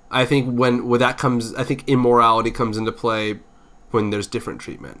 I think I think immorality comes into play when there's different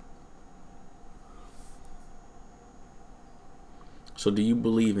treatment. So do you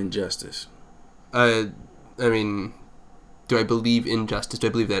believe in justice? I mean, do I believe in justice? Do I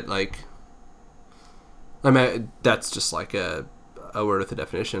believe that, that's just like a word with a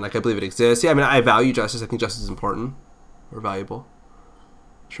definition. Like, I believe it exists. Yeah, I mean, I value justice. I think justice is important or valuable.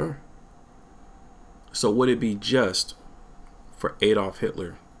 Sure. So would it be just for Adolf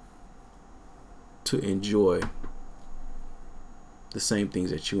Hitler to enjoy the same things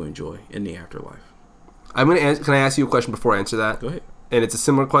that you enjoy in the afterlife? Can I ask you a question before I answer that? Go ahead. And it's a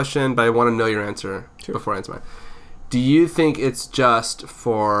similar question, but I want to know your answer before I answer mine. Do you think it's just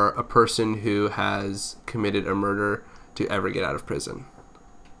for a person who has committed a murder to ever get out of prison?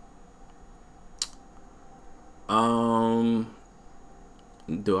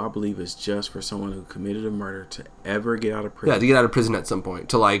 Do I believe it's just for someone who committed a murder to ever get out of prison? Yeah, to get out of prison at some point,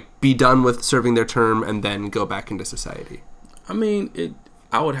 to be done with serving their term and then go back into society. I mean,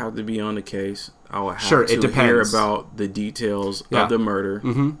 I would have to be on the case. I would have it to depends. hear about the details of the murder.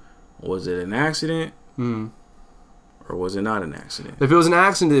 Mm-hmm. Was it an accident? Mm-hmm. Or was it not an accident? If it was an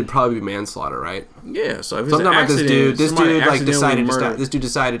accident, it'd probably be manslaughter, right? Yeah. So if it's an accident, this dude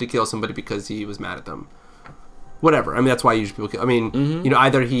decided to kill somebody because he was mad at them. Whatever. I mean, that's why usually people kill. I mean, mm-hmm.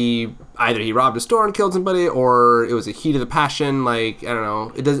 Either he robbed a store and killed somebody, or it was a heat of the passion. I don't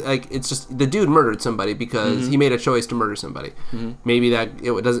know. It does. It's just the dude murdered somebody because mm-hmm. he made a choice to murder somebody. Mm-hmm. Maybe that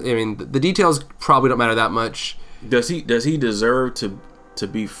it doesn't. I mean, the details probably don't matter that much. Does he deserve to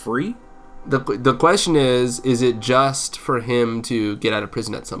be free? The question is it just for him to get out of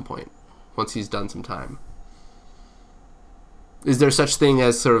prison at some point once he's done some time? Is there such thing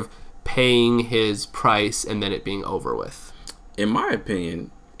as sort of paying his price and then it being over with? In my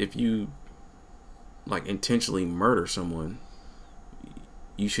opinion, if you intentionally murder someone,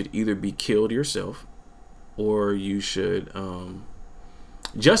 you should either be killed yourself or you should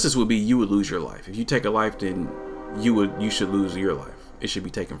justice would be you would lose your life. If you take a life, then you should lose your life. It should be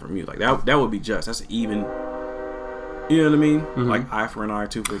taken from you. That would be just. That's even. You know what I mean? Mm-hmm. Eye for an eye,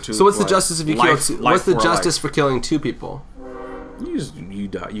 tooth for a tooth. So what's the justice if you kill? What's the justice for killing two people? You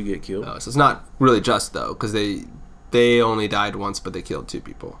die. You get killed. So it's not really just though, because they only died once, but they killed 2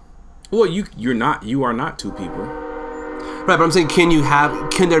 people. Well, you are not 2 people. Right, but I'm saying,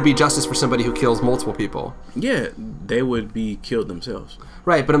 can there be justice for somebody who kills multiple people? Yeah, they would be killed themselves.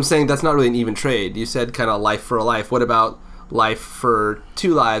 Right, but I'm saying that's not really an even trade. You said kind of life for a life. What about life for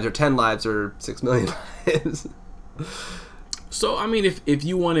 2 lives or 10 lives or 6 million lives? So, I mean, if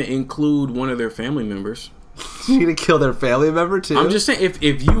you want to include one of their family members, you're gonna kill their family member too. I'm just saying,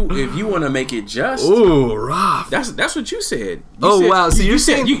 if you want to make it just, ooh, rough. That's what you said. Wow. So you're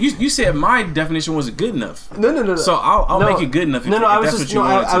saying you said my definition wasn't good enough. No. So I'll make it good enough. I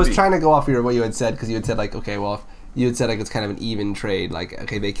was trying to go off what you had said, because you had said like, okay, well, if you had said like it's kind of an even trade. Like,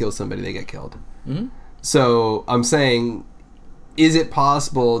 okay, they kill somebody, they get killed. Mm-hmm. So I'm saying, is it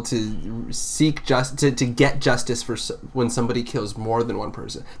possible to seek to get justice for when somebody kills more than one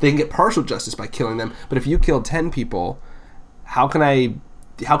person? They can get partial justice by killing them, but if you killed 10 people, how can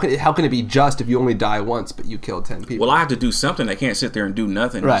it be just if you only die once but you killed 10 people? Well, I have to do something. I can't sit there and do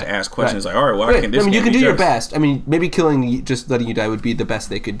nothing. Right. And just ask questions Right. like, all right, well, I can't. This you can do your just. best. I mean, maybe just letting you die would be the best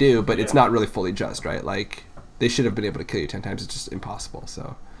they could do, but it's not really fully just, right? Like, they should have been able to kill you 10 times. It's just impossible.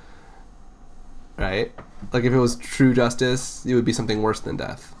 So. Right? Like, if it was true justice, it would be something worse than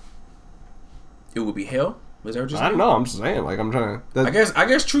death. It would be hell? Was that what you said? I don't know. I'm just saying. Like, I'm trying to... I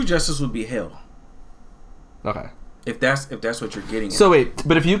guess true justice would be hell. Okay. If that's what you're getting at. So, wait.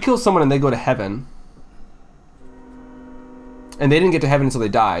 But if you kill someone and they go to heaven, and they didn't get to heaven until they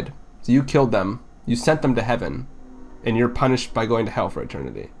died, so you killed them, you sent them to heaven, and you're punished by going to hell for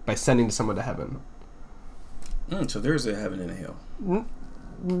eternity, by sending someone to heaven. So there's a heaven and a hell.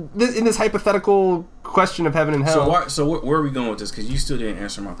 In this hypothetical question of heaven and hell. So where are we going with this? Because you still didn't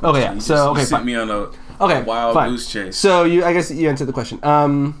answer my question. Okay, yeah. You sent me on a wild goose chase. So I guess you answered the question.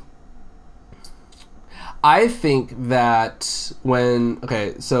 I think that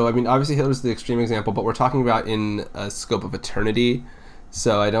so I mean, obviously Hitler's the extreme example, but we're talking about in a scope of eternity,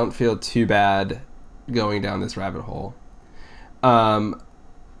 so I don't feel too bad going down this rabbit hole. I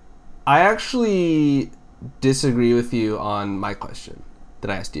actually disagree with you on my question that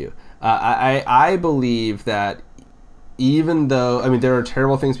I asked you. I believe that even though, I mean, there are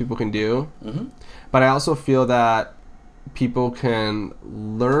terrible things people can do, but I also feel that people can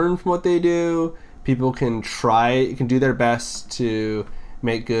learn from what they do. People can do their best to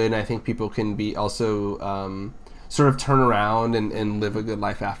make good, and I think people can be also sort of turn around and live a good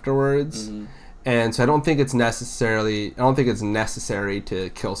life afterwards. And so I don't think it's necessary to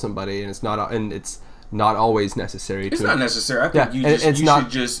kill somebody, and it's not always necessary. It's not necessary. I think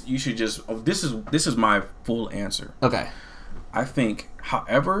you should just. This is my full answer. Okay. I think,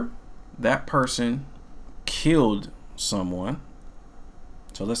 however, that person killed someone.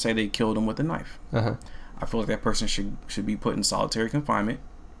 So let's say they killed him with a knife. Uh-huh. I feel like that person should be put in solitary confinement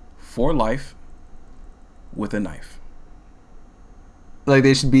for life with a knife. Like,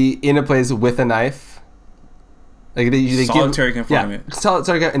 they should be in a place with a knife. Like, they solitary confinement. Yeah,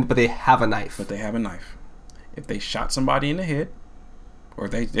 solitary confinement, but they have a knife. But they have a knife. If they shot somebody in the head, or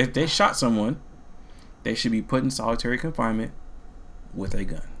if they shot someone, they should be put in solitary confinement with a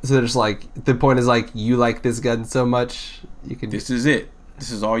gun. So they're just like, the point is like, you like this gun so much, you can. This is it. This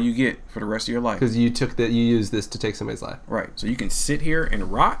is all you get for the rest of your life. Because you used this to take somebody's life. Right. So you can sit here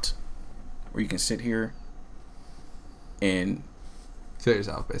and rot, or you can sit here and kill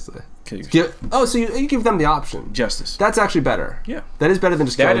yourself, basically. Kill yourself. So you give them the option. Justice. That's actually better. Yeah. That is better than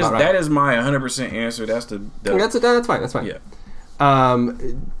just killing them. That is my 100% answer. That's that's fine. That's fine. Yeah.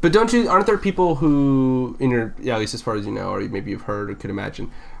 But aren't there people who, at least as far as you know, or maybe you've heard or could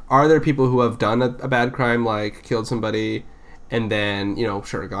imagine, are there people who have done a bad crime, like killed somebody, and then,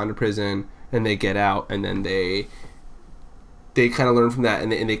 gone to prison, and they get out, and then they kind of learn from that,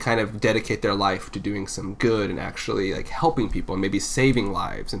 and they kind of dedicate their life to doing some good and actually like helping people and maybe saving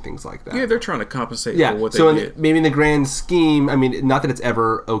lives and things like that. Yeah, they're trying to compensate for what they did. Maybe in the grand scheme, I mean, not that it's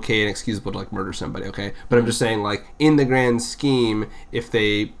ever okay and excusable to like murder somebody, okay? But I'm just saying, like, in the grand scheme, if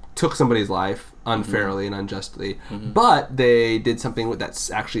they took somebody's life unfairly and unjustly, but they did something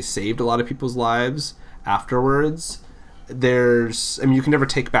that's actually saved a lot of people's lives afterwards, you can never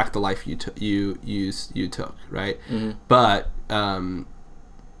take back the life you took, right? But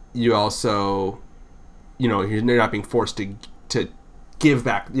you also, you're not being forced to give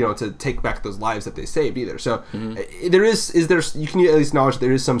back, to take back those lives that they saved either. So you can at least acknowledge that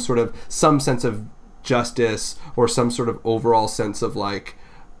there is some sense of justice, or some sort of overall sense of, like,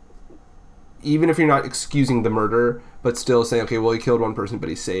 even if you're not excusing the murder, but still saying, okay, well, he killed one person, but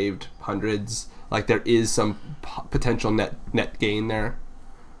he saved hundreds. Like, there is some potential net gain there.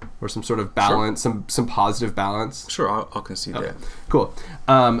 or some sort of balance, some positive balance. Sure, I'll concede that. Cool.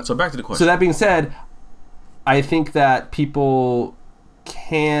 So back to the question. So that being said, I think that people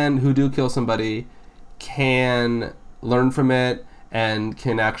who do kill somebody can learn from it and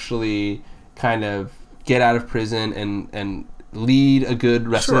can actually kind of get out of prison and lead a good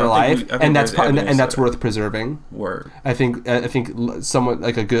rest of their life, and that's worth preserving. Word. I think someone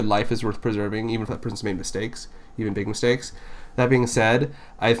like a good life is worth preserving, even if that person's made mistakes, even big mistakes. That being said,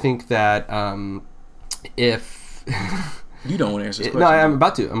 I think that if you don't want to answer this question. No, I'm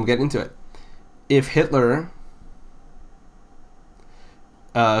about to. I'm getting into it. If Hitler,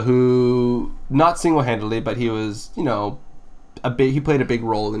 who not single-handedly, but he was, he played a big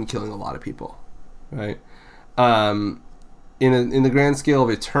role in killing a lot of people, right? In the grand scale of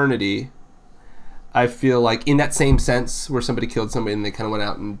eternity, I feel like in that same sense where somebody killed somebody and they kind of went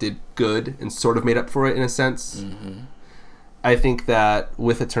out and did good and sort of made up for it in a sense, I think that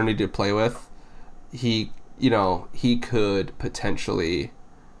with eternity to play with, he could potentially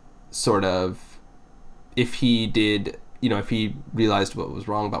sort of, if he did, if he realized what was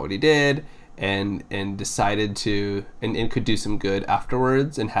wrong about what he did and decided to, and could do some good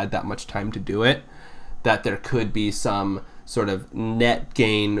afterwards and had that much time to do it, that there could be some sort of net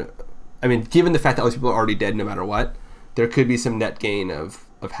gain. I mean, given the fact that all these people are already dead no matter what, there could be some net gain of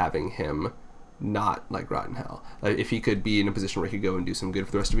having him not like rot in hell. Like if he could be in a position where he could go and do some good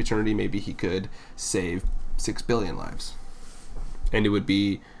for the rest of eternity, maybe he could save 6 billion lives. And it would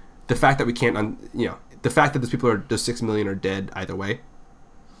be the fact that we can't, the fact that those 6 million are dead either way.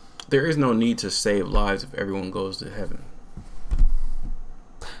 There is no need to save lives if everyone goes to heaven.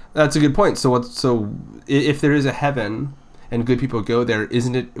 That's a good point. So if there is a heaven and good people go there,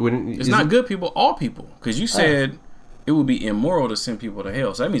 isn't it? It's not good people, all people, because you said it would be immoral to send people to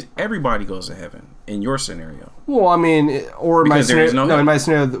hell. So that means everybody goes to heaven in your scenario. Well, I mean, or because my scenario. In my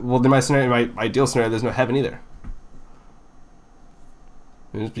scenario. Well, in my ideal scenario, there's no heaven either.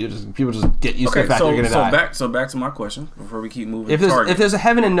 People just get used to the fact that you're going to die. So back to my question before we keep moving. If there's a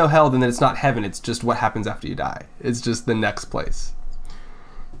heaven and no hell, then it's not heaven. It's just what happens after you die. It's just the next place.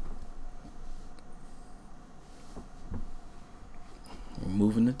 We're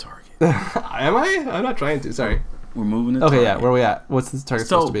moving the target. Am I? I'm not trying to. Sorry. We're moving the target. Okay, yeah. Where are we at? What's the target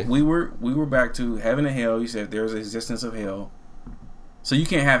supposed to be? We were back to heaven and hell. You said there's an existence of hell. So you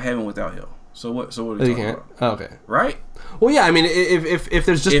can't have heaven without hell. So what are you talking about? Oh, okay. Right? Well, yeah. I mean, if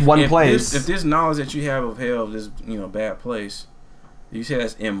there's just one place, if this knowledge that you have of hell, this bad place, you say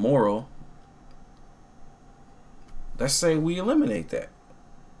that's immoral. Let's say we eliminate that.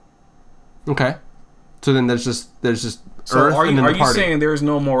 Okay. So then there's just so earth. Are and then you saying there's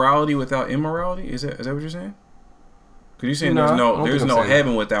no morality without immorality? Is that what you're saying? Because you're saying there's no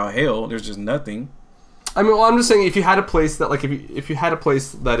heaven without hell. There's just nothing. I mean, well, I'm just saying if you had a place that like if you had a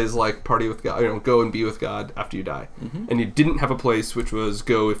place that is like party with God, go and be with God after you die, and you didn't have a place which was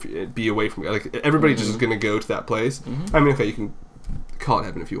be away from God, like everybody just is going to go to that place. I mean, okay, you can call it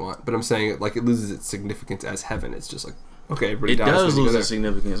heaven if you want, but I'm saying like it loses its significance as heaven. It's just like okay, everybody dies. It does lose its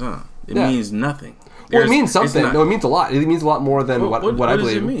significance, huh? It means nothing. Well, it means something. No, it means a lot. It means a lot more than what I believe. What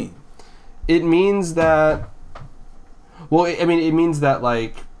does it mean? It means that. Well, I mean, it means that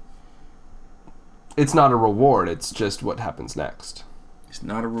like. It's not a reward. It's just what happens next. It's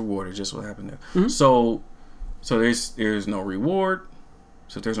not a reward. It's just what happens next. So there's no reward.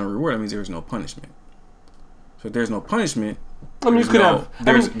 So if there's no reward, that means there's no punishment. So if there's no punishment, I mean, you could have.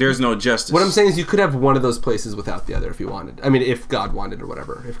 There's no justice. What I'm saying is, you could have one of those places without the other if you wanted. I mean, if God wanted or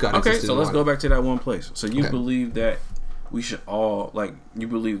whatever. If God existed. Okay, so let's go back to that one place. So you believe that we should all you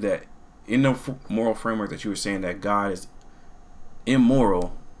believe that in the moral framework that you were saying that God is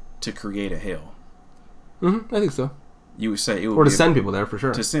immoral to create a hell. I think so. You would say it would or to send people there for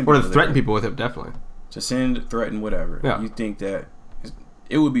sure. Or to threaten people with it, definitely. To send, threaten, whatever. Yeah. You think that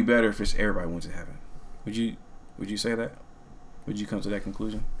it would be better if everybody went to heaven. Would you say that? Would you come to that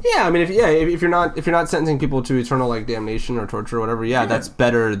conclusion? Yeah, I mean, if you're not sentencing people to eternal like damnation or torture or whatever, that's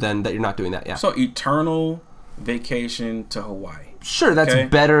better than that you're not doing that. Yeah. So eternal vacation to Hawaii. Sure,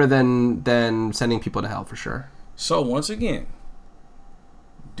 that's better than sending people to hell for sure. So once again,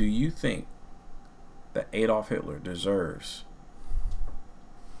 do you think that Adolf Hitler deserves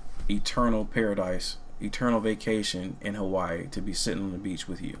eternal paradise, eternal vacation in Hawaii to be sitting on the beach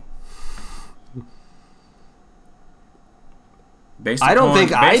with you? I don't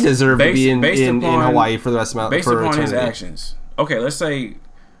think I deserve to be in Hawaii for the rest of my life. Based upon his actions. Okay, let's say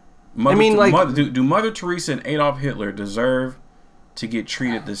do Mother Teresa and Adolf Hitler deserve to get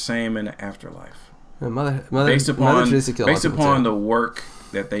treated the same in the afterlife? Mother Teresa killed based upon the work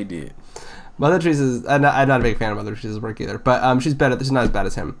that they did. Mother Teresa's... I'm not a big fan of Mother Teresa's work either, but she's better. She's not as bad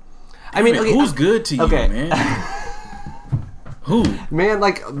as him. I mean, okay, who's good to you, man? Who? Man,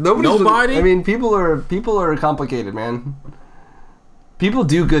 like nobody. I mean, people are complicated, man. People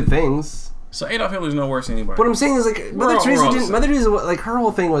do good things. So Adolf Hitler's no worse than anybody. What I'm saying is, like, Mother Teresa, like, her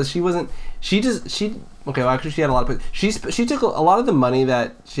whole thing was she okay, well, actually, she had a lot of... She took a lot of the money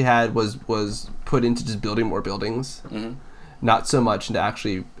that she had was put into just building more buildings. Mm-hmm. Not so much into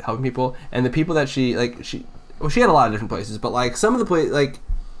actually helping people. And the people that she had a lot of different places, but, like, some of the places, like,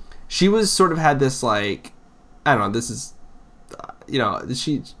 she was sort of had this, like, I don't know, this is...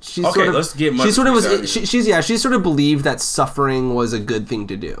 she okay, let's get Mother she sort of believed that suffering was a good thing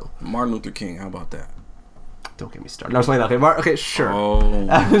to do. Martin Luther King, how about that? Don't get me started. No, I'm just playing. Okay, sure. Oh,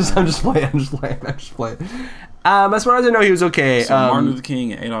 I'm just playing. As far as I know, he was okay. So Martin Luther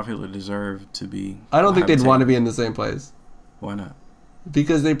King and Adolf Hitler deserve to be. I don't think they'd want to be in the same place. Why not?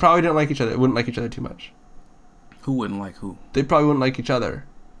 Because they probably didn't like each other. Wouldn't like each other too much. Who wouldn't like who? They probably wouldn't like each other.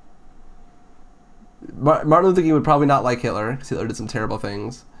 Martin Luther King would probably not like Hitler because Hitler did some terrible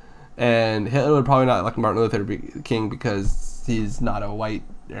things, and Hitler would probably not like Martin Luther King because he's not a white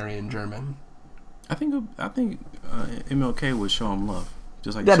Aryan German. I think MLK would show him love,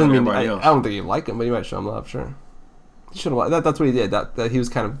 just like that doesn't mean everybody else. I don't think he'd like him, but he might show him love. Sure, he should have. That's what he did. That he was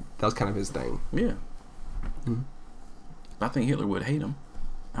that was kind of his thing. Yeah. Mm-hmm. I think Hitler would hate him.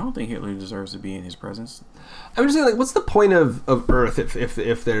 I don't think Hitler deserves to be in his presence. I'm just saying, like, what's the point of Earth if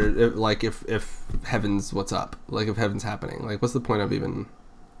heaven's what's up? Like, if heaven's happening, like, what's the point of even?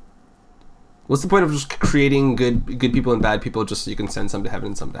 What's the point of just creating good people and bad people just so you can send some to heaven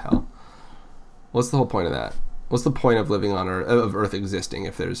and some to hell? What's the whole point of that? What's the point of living on Earth, of Earth existing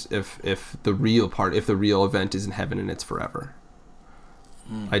if the real event is in heaven and it's forever?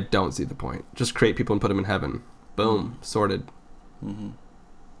 I don't see the point. Just create people and put them in heaven. Boom, sorted. Mm-hmm.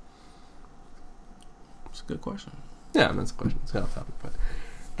 It's a good question. Yeah, that's a question. It's kind of topic, but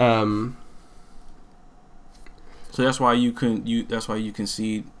so that's why you can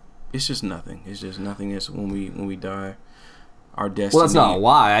see it's just nothing. It's just nothingness when we die. Our destiny. Well, that's not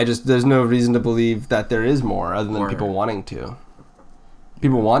why. There's no reason to believe that there is more other than people wanting to.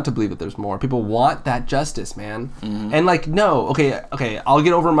 People want to believe that there's more. People want that justice, man. Mm-hmm. And like, no, okay, I'll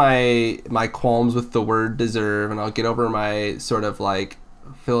get over my qualms with the word deserve, and I'll get over my sort of like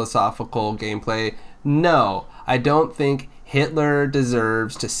philosophical gameplay. No, I don't think Hitler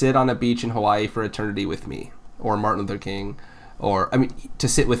deserves to sit on a beach in Hawaii for eternity with me, or Martin Luther King, or, I mean, to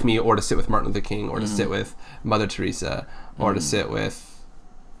sit with me, or to sit with Martin Luther King, or to sit with Mother Teresa, or to sit with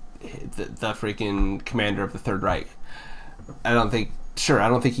the freaking commander of the Third Reich. I don't think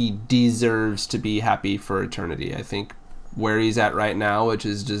he deserves to be happy for eternity. I think where he's at right now, which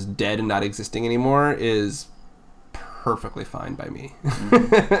is just dead and not existing anymore, is perfectly fine by me.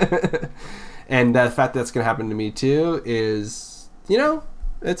 Mm-hmm. And the fact that's going to happen to me too is,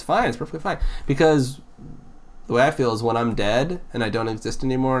 it's fine. It's perfectly fine. Because the way I feel is when I'm dead and I don't exist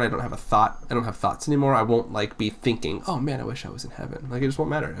anymore and I don't have thoughts anymore, I won't like be thinking, oh man, I wish I was in heaven. Like, it just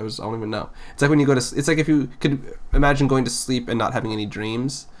won't matter. I won't even know. It's like when you go to, it's like if you could imagine going to sleep and not having any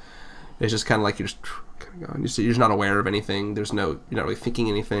dreams. It's just kind of like you're just kind of going. You're just not aware of anything. You're not really thinking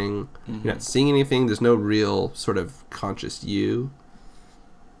anything. Mm-hmm. You're not seeing anything. There's no real sort of conscious you.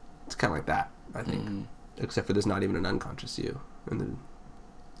 It's kind of like that, I think. Mm-hmm. Except for there's not even an unconscious you. And then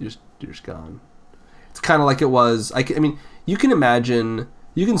you're just gone. It's kind of like it was. I mean, you can imagine,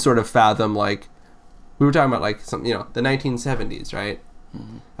 you can sort of fathom, like, we were talking about, like, some, the 1970s, right?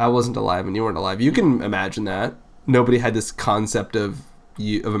 Mm-hmm. I wasn't alive and you weren't alive. You can imagine that. Nobody had this concept of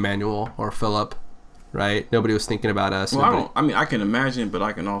Emmanuel or Philip, right? Nobody was thinking about us. Well, I can imagine, but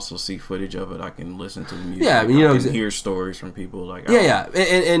I can also see footage of it. I can listen to the music. Yeah, I mean, I can hear stories from people. Like,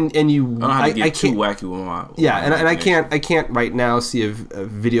 and you. I don't know how to get too wacky with my. And I can't right now see a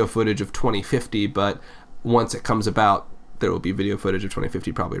video footage of 2050, but once it comes about, there will be video footage of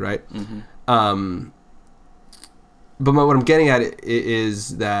 2050, probably, right? Mm-hmm. But what I'm getting at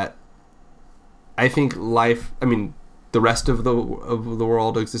is that I think life. I mean, the rest of the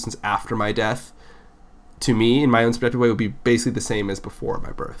world, existence after my death, to me, in my own subjective way, would be basically the same as before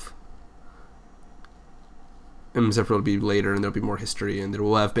my birth. Except for it'll be later and there'll be more history and there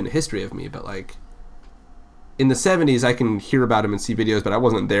will have been a history of me, but like in the 70s I can hear about him and see videos, but I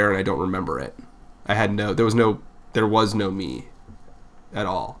wasn't there and I don't remember it. There was no me at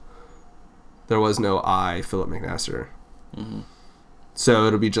all. There was no I, Philip McNasser. Mm-hmm. So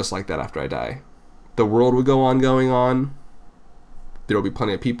it'll be just like that after I die. The world will go on going on. There will be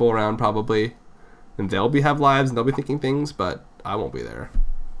plenty of people around probably. And they'll have lives and they'll be thinking things, but I won't be there.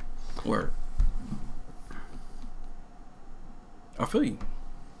 Word. I feel you.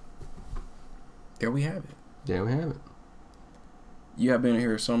 There we have it. There we have it. You have been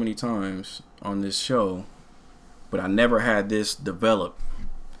here so many times on this show, but I never had this develop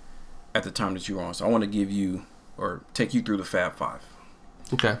at the time that you were on. So I want to give you, or take you through the Fab Five.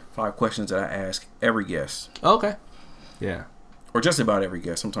 Okay. 5 questions that I ask every guest. Okay. Yeah. Or just about every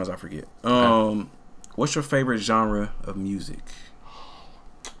guest. Sometimes I forget. What's your favorite genre of music?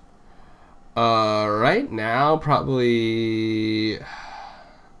 Right now, probably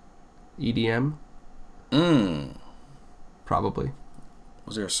EDM. Probably.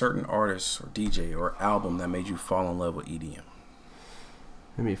 Was there a certain artist or DJ or album that made you fall in love with EDM?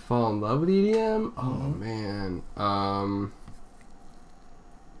 Made me fall in love with EDM? Oh, man.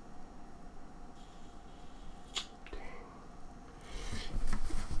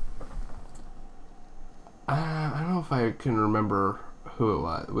 I don't know if I can remember who it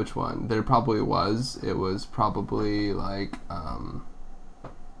was, which one. There probably was. It was probably like, I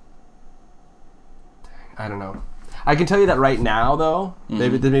don't know. I can tell you that right now, though.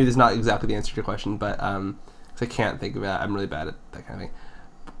 Maybe this is not exactly the answer to your question, but because I can't think of it. I'm really bad at that kind of thing.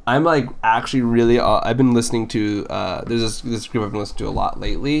 I'm like actually really. I've been listening to. There's this group I've been listening to a lot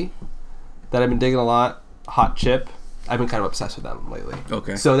lately that I've been digging a lot. Hot Chip. I've been kind of obsessed with them lately.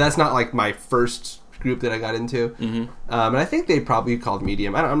 Okay. So that's not like my first group that I got into. And I think they probably called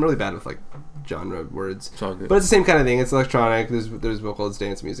medium. I'm really bad with like genre words. It's all good. But it's the same kind of thing. It's electronic. There's vocal. It's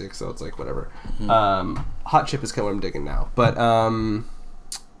dance music. So it's like whatever. Hot Chip is kind of what I'm digging now. But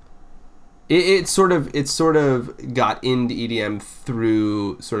it sort of got into EDM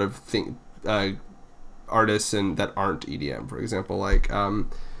through sort of artists and that aren't EDM. For example, like.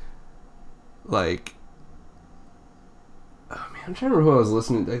 Oh man, I'm trying to remember who I was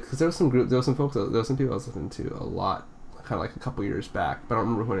listening to, because there was some people I was listening to a lot, kind of like a couple years back, but I don't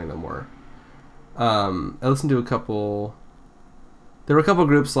remember who any of them were. I listened to a couple. There were a couple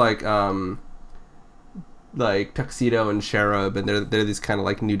groups like Tuxedo and Cherub, and they're these kind of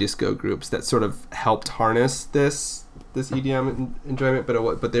like new disco groups that sort of helped harness this EDM enjoyment,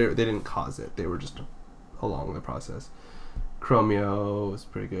 but they didn't cause it. They were just along the process. Chromeo was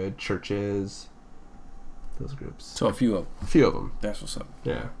pretty good. Churches. Those groups. So a few of them. A few of them. That's what's up.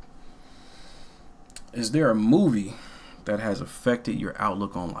 Yeah. Is there a movie that has affected your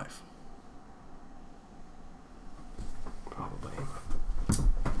outlook on life? Probably.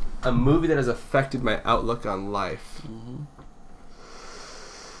 A movie that has affected my outlook on life.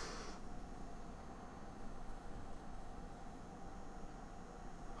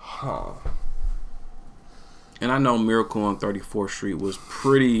 Huh. And I know Miracle on 34th Street was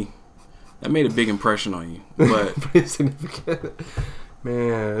pretty... That made a big impression on you, but pretty significant.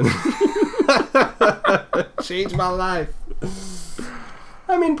 Man. Changed my life.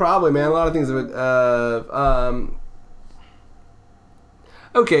 I mean, probably, man. A lot of things of it.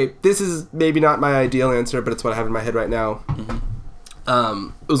 Okay, this is maybe not my ideal answer, but it's what I have in my head right now.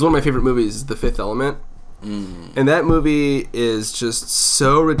 It was one of my favorite movies, The Fifth Element. And that movie is just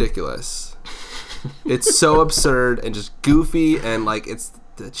so ridiculous. It's so absurd and just goofy, and like it's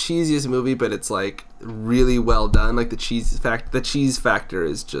the cheesiest movie, but it's like really well done. Like the cheese factor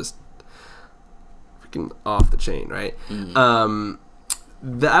is just freaking off the chain, right? I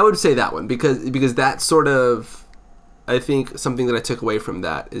would say that one because that sort of, I think something that I took away from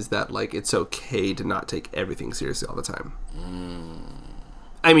that is that like it's okay to not take everything seriously all the time.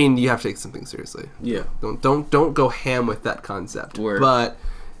 I mean, you have to take something seriously. Yeah. Don't go ham with that concept. Word. But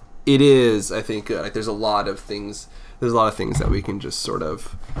it is, I think, like there's a lot of things that we can just sort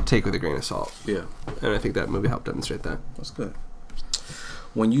of take with a grain of salt. Yeah. And I think that movie helped demonstrate that. That's good.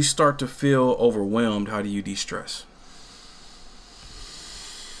 When you start to feel overwhelmed, how do you de-stress?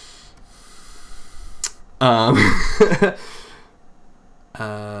 How do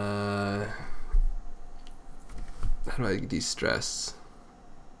I de-stress?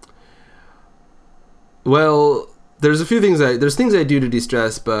 Well, there's things I do to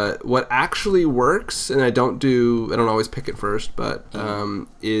de-stress, but what actually works, and I don't always pick it first, but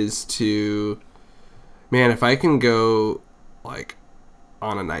is to, man, if I can go like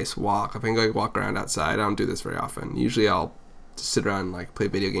on a nice walk, if I can go walk around outside, I don't do this very often. Usually I'll just sit around and like play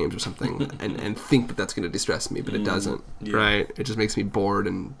video games or something and think that that's going to de-stress me, but it doesn't, right? It just makes me bored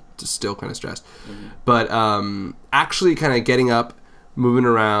and just still kind of stressed. But actually kind of getting up, moving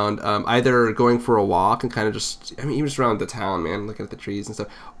around, either going for a walk and kind of just, I mean, even just around the town, man, looking at the trees and stuff,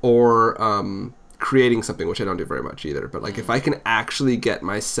 or creating something, which I don't do very much either. But like if I can actually get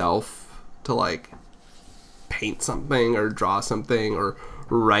myself to like paint something or draw something or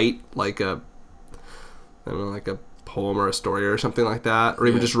write like a poem or a story or something like that, or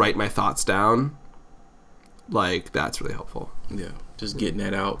even just write my thoughts down, like that's really helpful. Yeah, just getting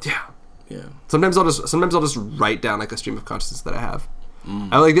that out. Yeah. Sometimes I'll just write down like a stream of consciousness that I have.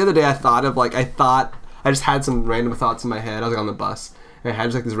 Like the other day I just had some random thoughts in my head. I was like on the bus and I had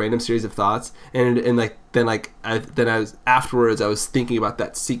just like this random series of thoughts and afterwards I was thinking about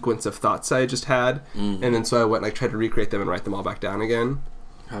that sequence of thoughts I just had and then so I went like tried to recreate them and write them all back down again.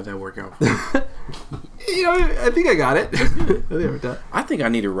 How'd that work out for you? You know, I think I got it. I think I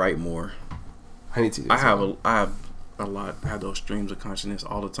need to write more. I need to. I have a lot. I have those streams of consciousness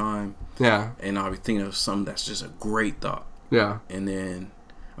all the time. Yeah. And I'll be thinking of something that's just a great thought. Yeah. And then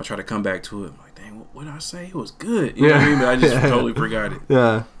I'll try to come back to it. I'm like, dang, what did I say? It was good. You know what I mean? But I just totally forgot it.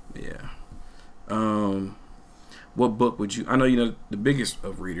 Yeah. Yeah. What book would you? I know you're not the biggest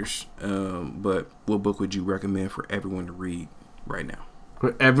of readers, but what book would you recommend for everyone to read right now?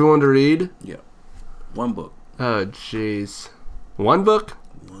 For everyone to read? Yeah. One book. Oh, jeez. One book?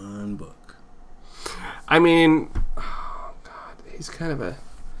 One book. I mean, oh God, he's kind of a.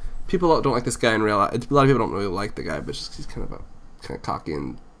 People don't like this guy in real life. A lot of people don't really like the guy, but he's kind of cocky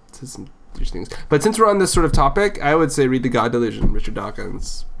and says some things. But since we're on this sort of topic, I would say read The God Delusion, Richard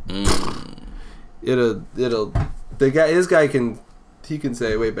Dawkins. This guy can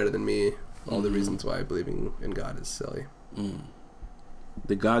say way better than me all the reasons why believing in God is silly.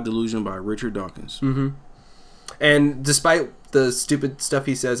 The God Delusion by Richard Dawkins. Mm-hmm. And despite the stupid stuff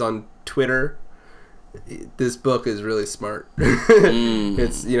he says on Twitter, this book is really smart.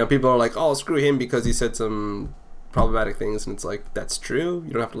 It's, you know, people are like, oh, screw him because he said some problematic things, and it's like, that's true.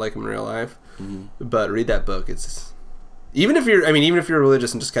 You don't have to like him in real life. But read that book. It's even if you're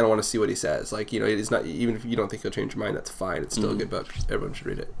religious and just kind of want to see what he says, like, you know, it's not, even if you don't think he'll change your mind, that's fine. It's still a good book. Everyone should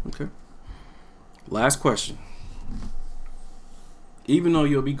read it. Okay. Last question. Even though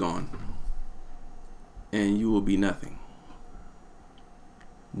you'll be gone and you will be nothing,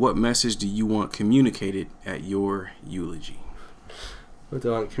 what message do you want communicated at your eulogy? What do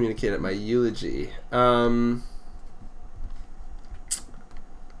I want to communicate at my eulogy? Ooh,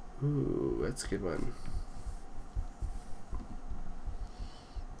 that's a good one.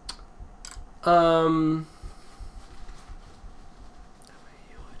 I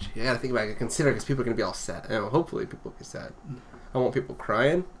gotta think about it. Consider, because people are gonna be all sad. Oh, hopefully people will be sad. I want people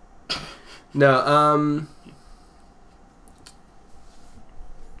crying. No,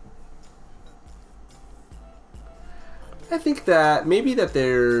 I think that maybe that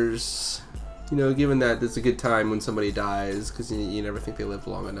there's, you know, given that there's a good time when somebody dies, because you never think they live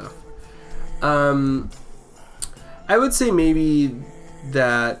long enough. I would say maybe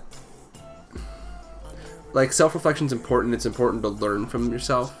that, like, self-reflection is important. It's important to learn from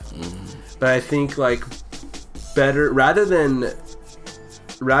yourself. But I think, like, better, rather than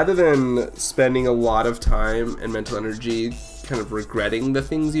spending a lot of time and mental energy kind of regretting the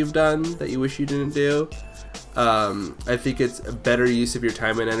things you've done that you wish you didn't do, I think it's a better use of your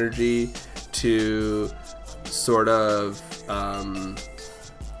time and energy to sort of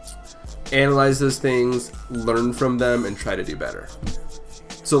analyze those things, learn from them, and try to do better.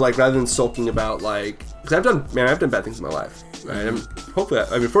 So, like, rather than sulking about, like, because I've done bad things in my life, right?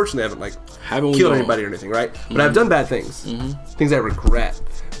 Fortunately, I haven't killed anybody or anything, right? But I've done bad things, things I regret.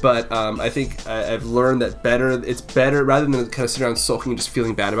 But I think I've learned that it's better, rather than kind of sit around sulking and just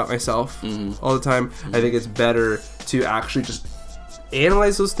feeling bad about myself all the time, I think it's better to actually just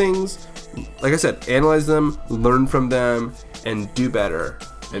analyze those things. Like I said, analyze them, learn from them, and do better,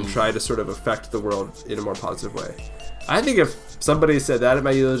 and try to sort of affect the world in a more positive way. I think if somebody said that at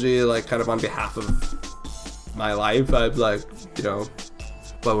my eulogy, like, kind of on behalf of my life, I'd be like, you know,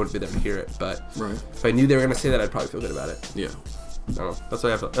 well, I wouldn't be there to hear it, but if I knew they were going to say that, I'd probably feel good about it. Yeah. I don't know. That's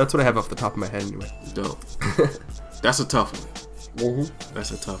what I have off the top of my head anyway. Dope. That's a tough one.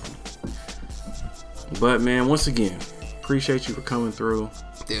 That's a tough one. But, man, once again, appreciate you for coming through.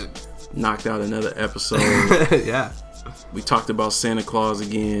 Dude. Knocked out another episode. Yeah. We talked about Santa Claus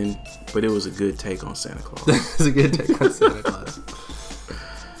again, but it was a good take on Santa Claus. It was a good take on Santa Claus.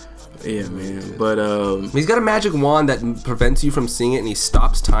 Yeah, man. But he's got a magic wand that prevents you from seeing it, and he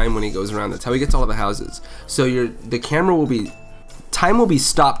stops time when he goes around. That's how he gets all of the houses. So time will be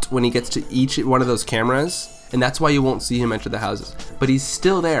stopped when he gets to each one of those cameras, and that's why you won't see him enter the houses. But he's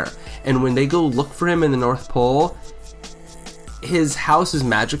still there, and when they go look for him in the North Pole, his house is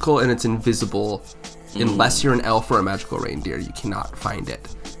magical and it's invisible. Unless you're an elf or a magical reindeer, you cannot find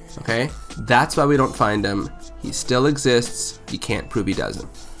it. Okay? That's why we don't find him. He still exists. You can't prove he doesn't.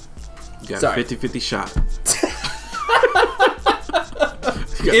 You got a 50-50 shot.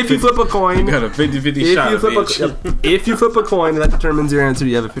 If you flip a coin, you got a 50-50 shot. If you flip a coin, that determines your answer.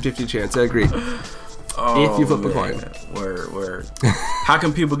 You have a 50-50 chance. I agree. Oh, if you flip a coin. Word. How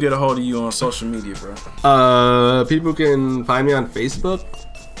can people get a hold of you on social media, bro? People can find me on Facebook.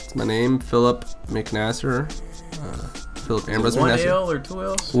 It's my name, Philip McNasser. Philip Ambrose One McNasser. L or two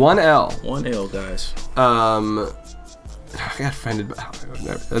L's? One L. One L, guys. I got offended by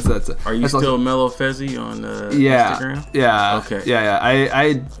that's Are you still Mellow Fezzy on Instagram? Yeah. Okay. Yeah.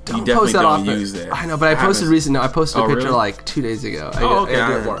 I don't post that often. Use that. I know, but I posted recently. I posted a picture really? like 2 days ago. Okay. I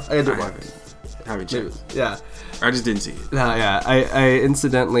gotta do it more. I haven't checked. Yeah. I just didn't see it. No, yeah. I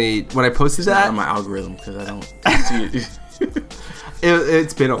incidentally, when I posted It's that, not on my algorithm because I don't see it.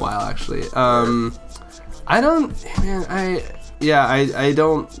 it's been a while actually. I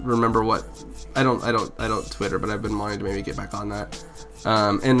don't remember what. I don't Twitter, but I've been wanting to maybe get back on that.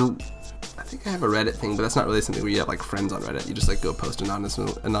 And I think I have a Reddit thing, but that's not really something where you have like friends on Reddit. You just like go post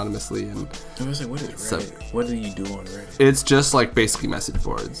anonymously and. I was like, what is Reddit? What do you do on Reddit? It's just like basically message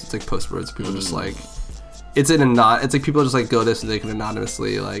boards. It's like post boards. People just like. It's like people just like go there so they can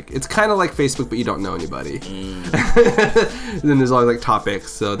anonymously like. It's kind of like Facebook, but you don't know anybody. And then there's all like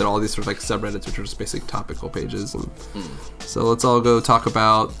topics. So there are all these sort of like subreddits, which are just basic topical pages. And so let's all go talk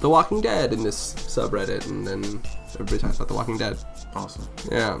about The Walking Dead in this subreddit, and then everybody talks about The Walking Dead. Awesome.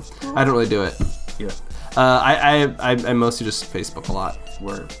 Yeah, I don't really do it. Yeah. I mostly just Facebook a lot.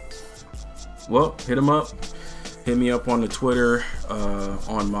 Word. Well, hit them up. Hit me up on the Twitter,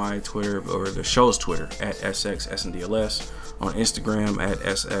 on my Twitter, or the show's Twitter, at SXSNDLS. On Instagram, at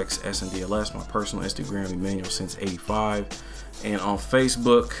SXSNDLS. My personal Instagram, Emmanuel Since 85. And on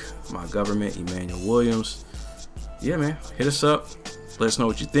Facebook, my government, Emmanuel Williams. Yeah, man. Hit us up. Let us know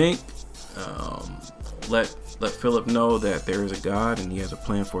what you think. Let Philip know that there is a God and he has a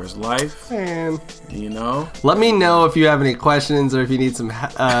plan for his life. Man. You know? Let me know if you have any questions or if you need some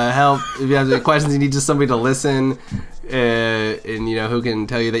help. If you have any questions, you need just somebody to listen, and you know who can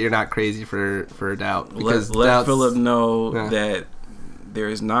tell you that you're not crazy for a doubt. Because let Philip know that there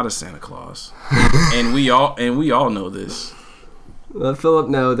is not a Santa Claus, and we all know this. Let Philip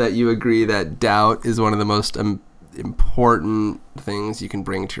know that you agree that doubt is one of the most important things you can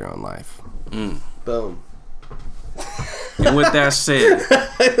bring to your own life. Boom. And with that said,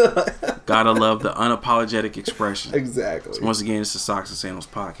 gotta love the unapologetic expression. Exactly. So once again, it's the Socks and Sandals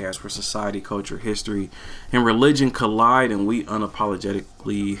podcast, where society, culture, history, and religion collide, and we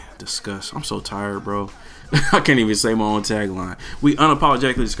unapologetically discuss. I'm so tired, bro. I can't even say my own tagline. We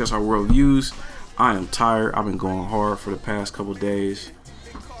unapologetically discuss our worldviews. I am tired. I've been going hard for the past couple days.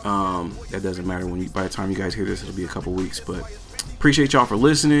 That doesn't matter by the time you guys hear this, it'll be a couple weeks. But appreciate y'all for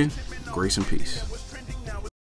listening. Grace and peace.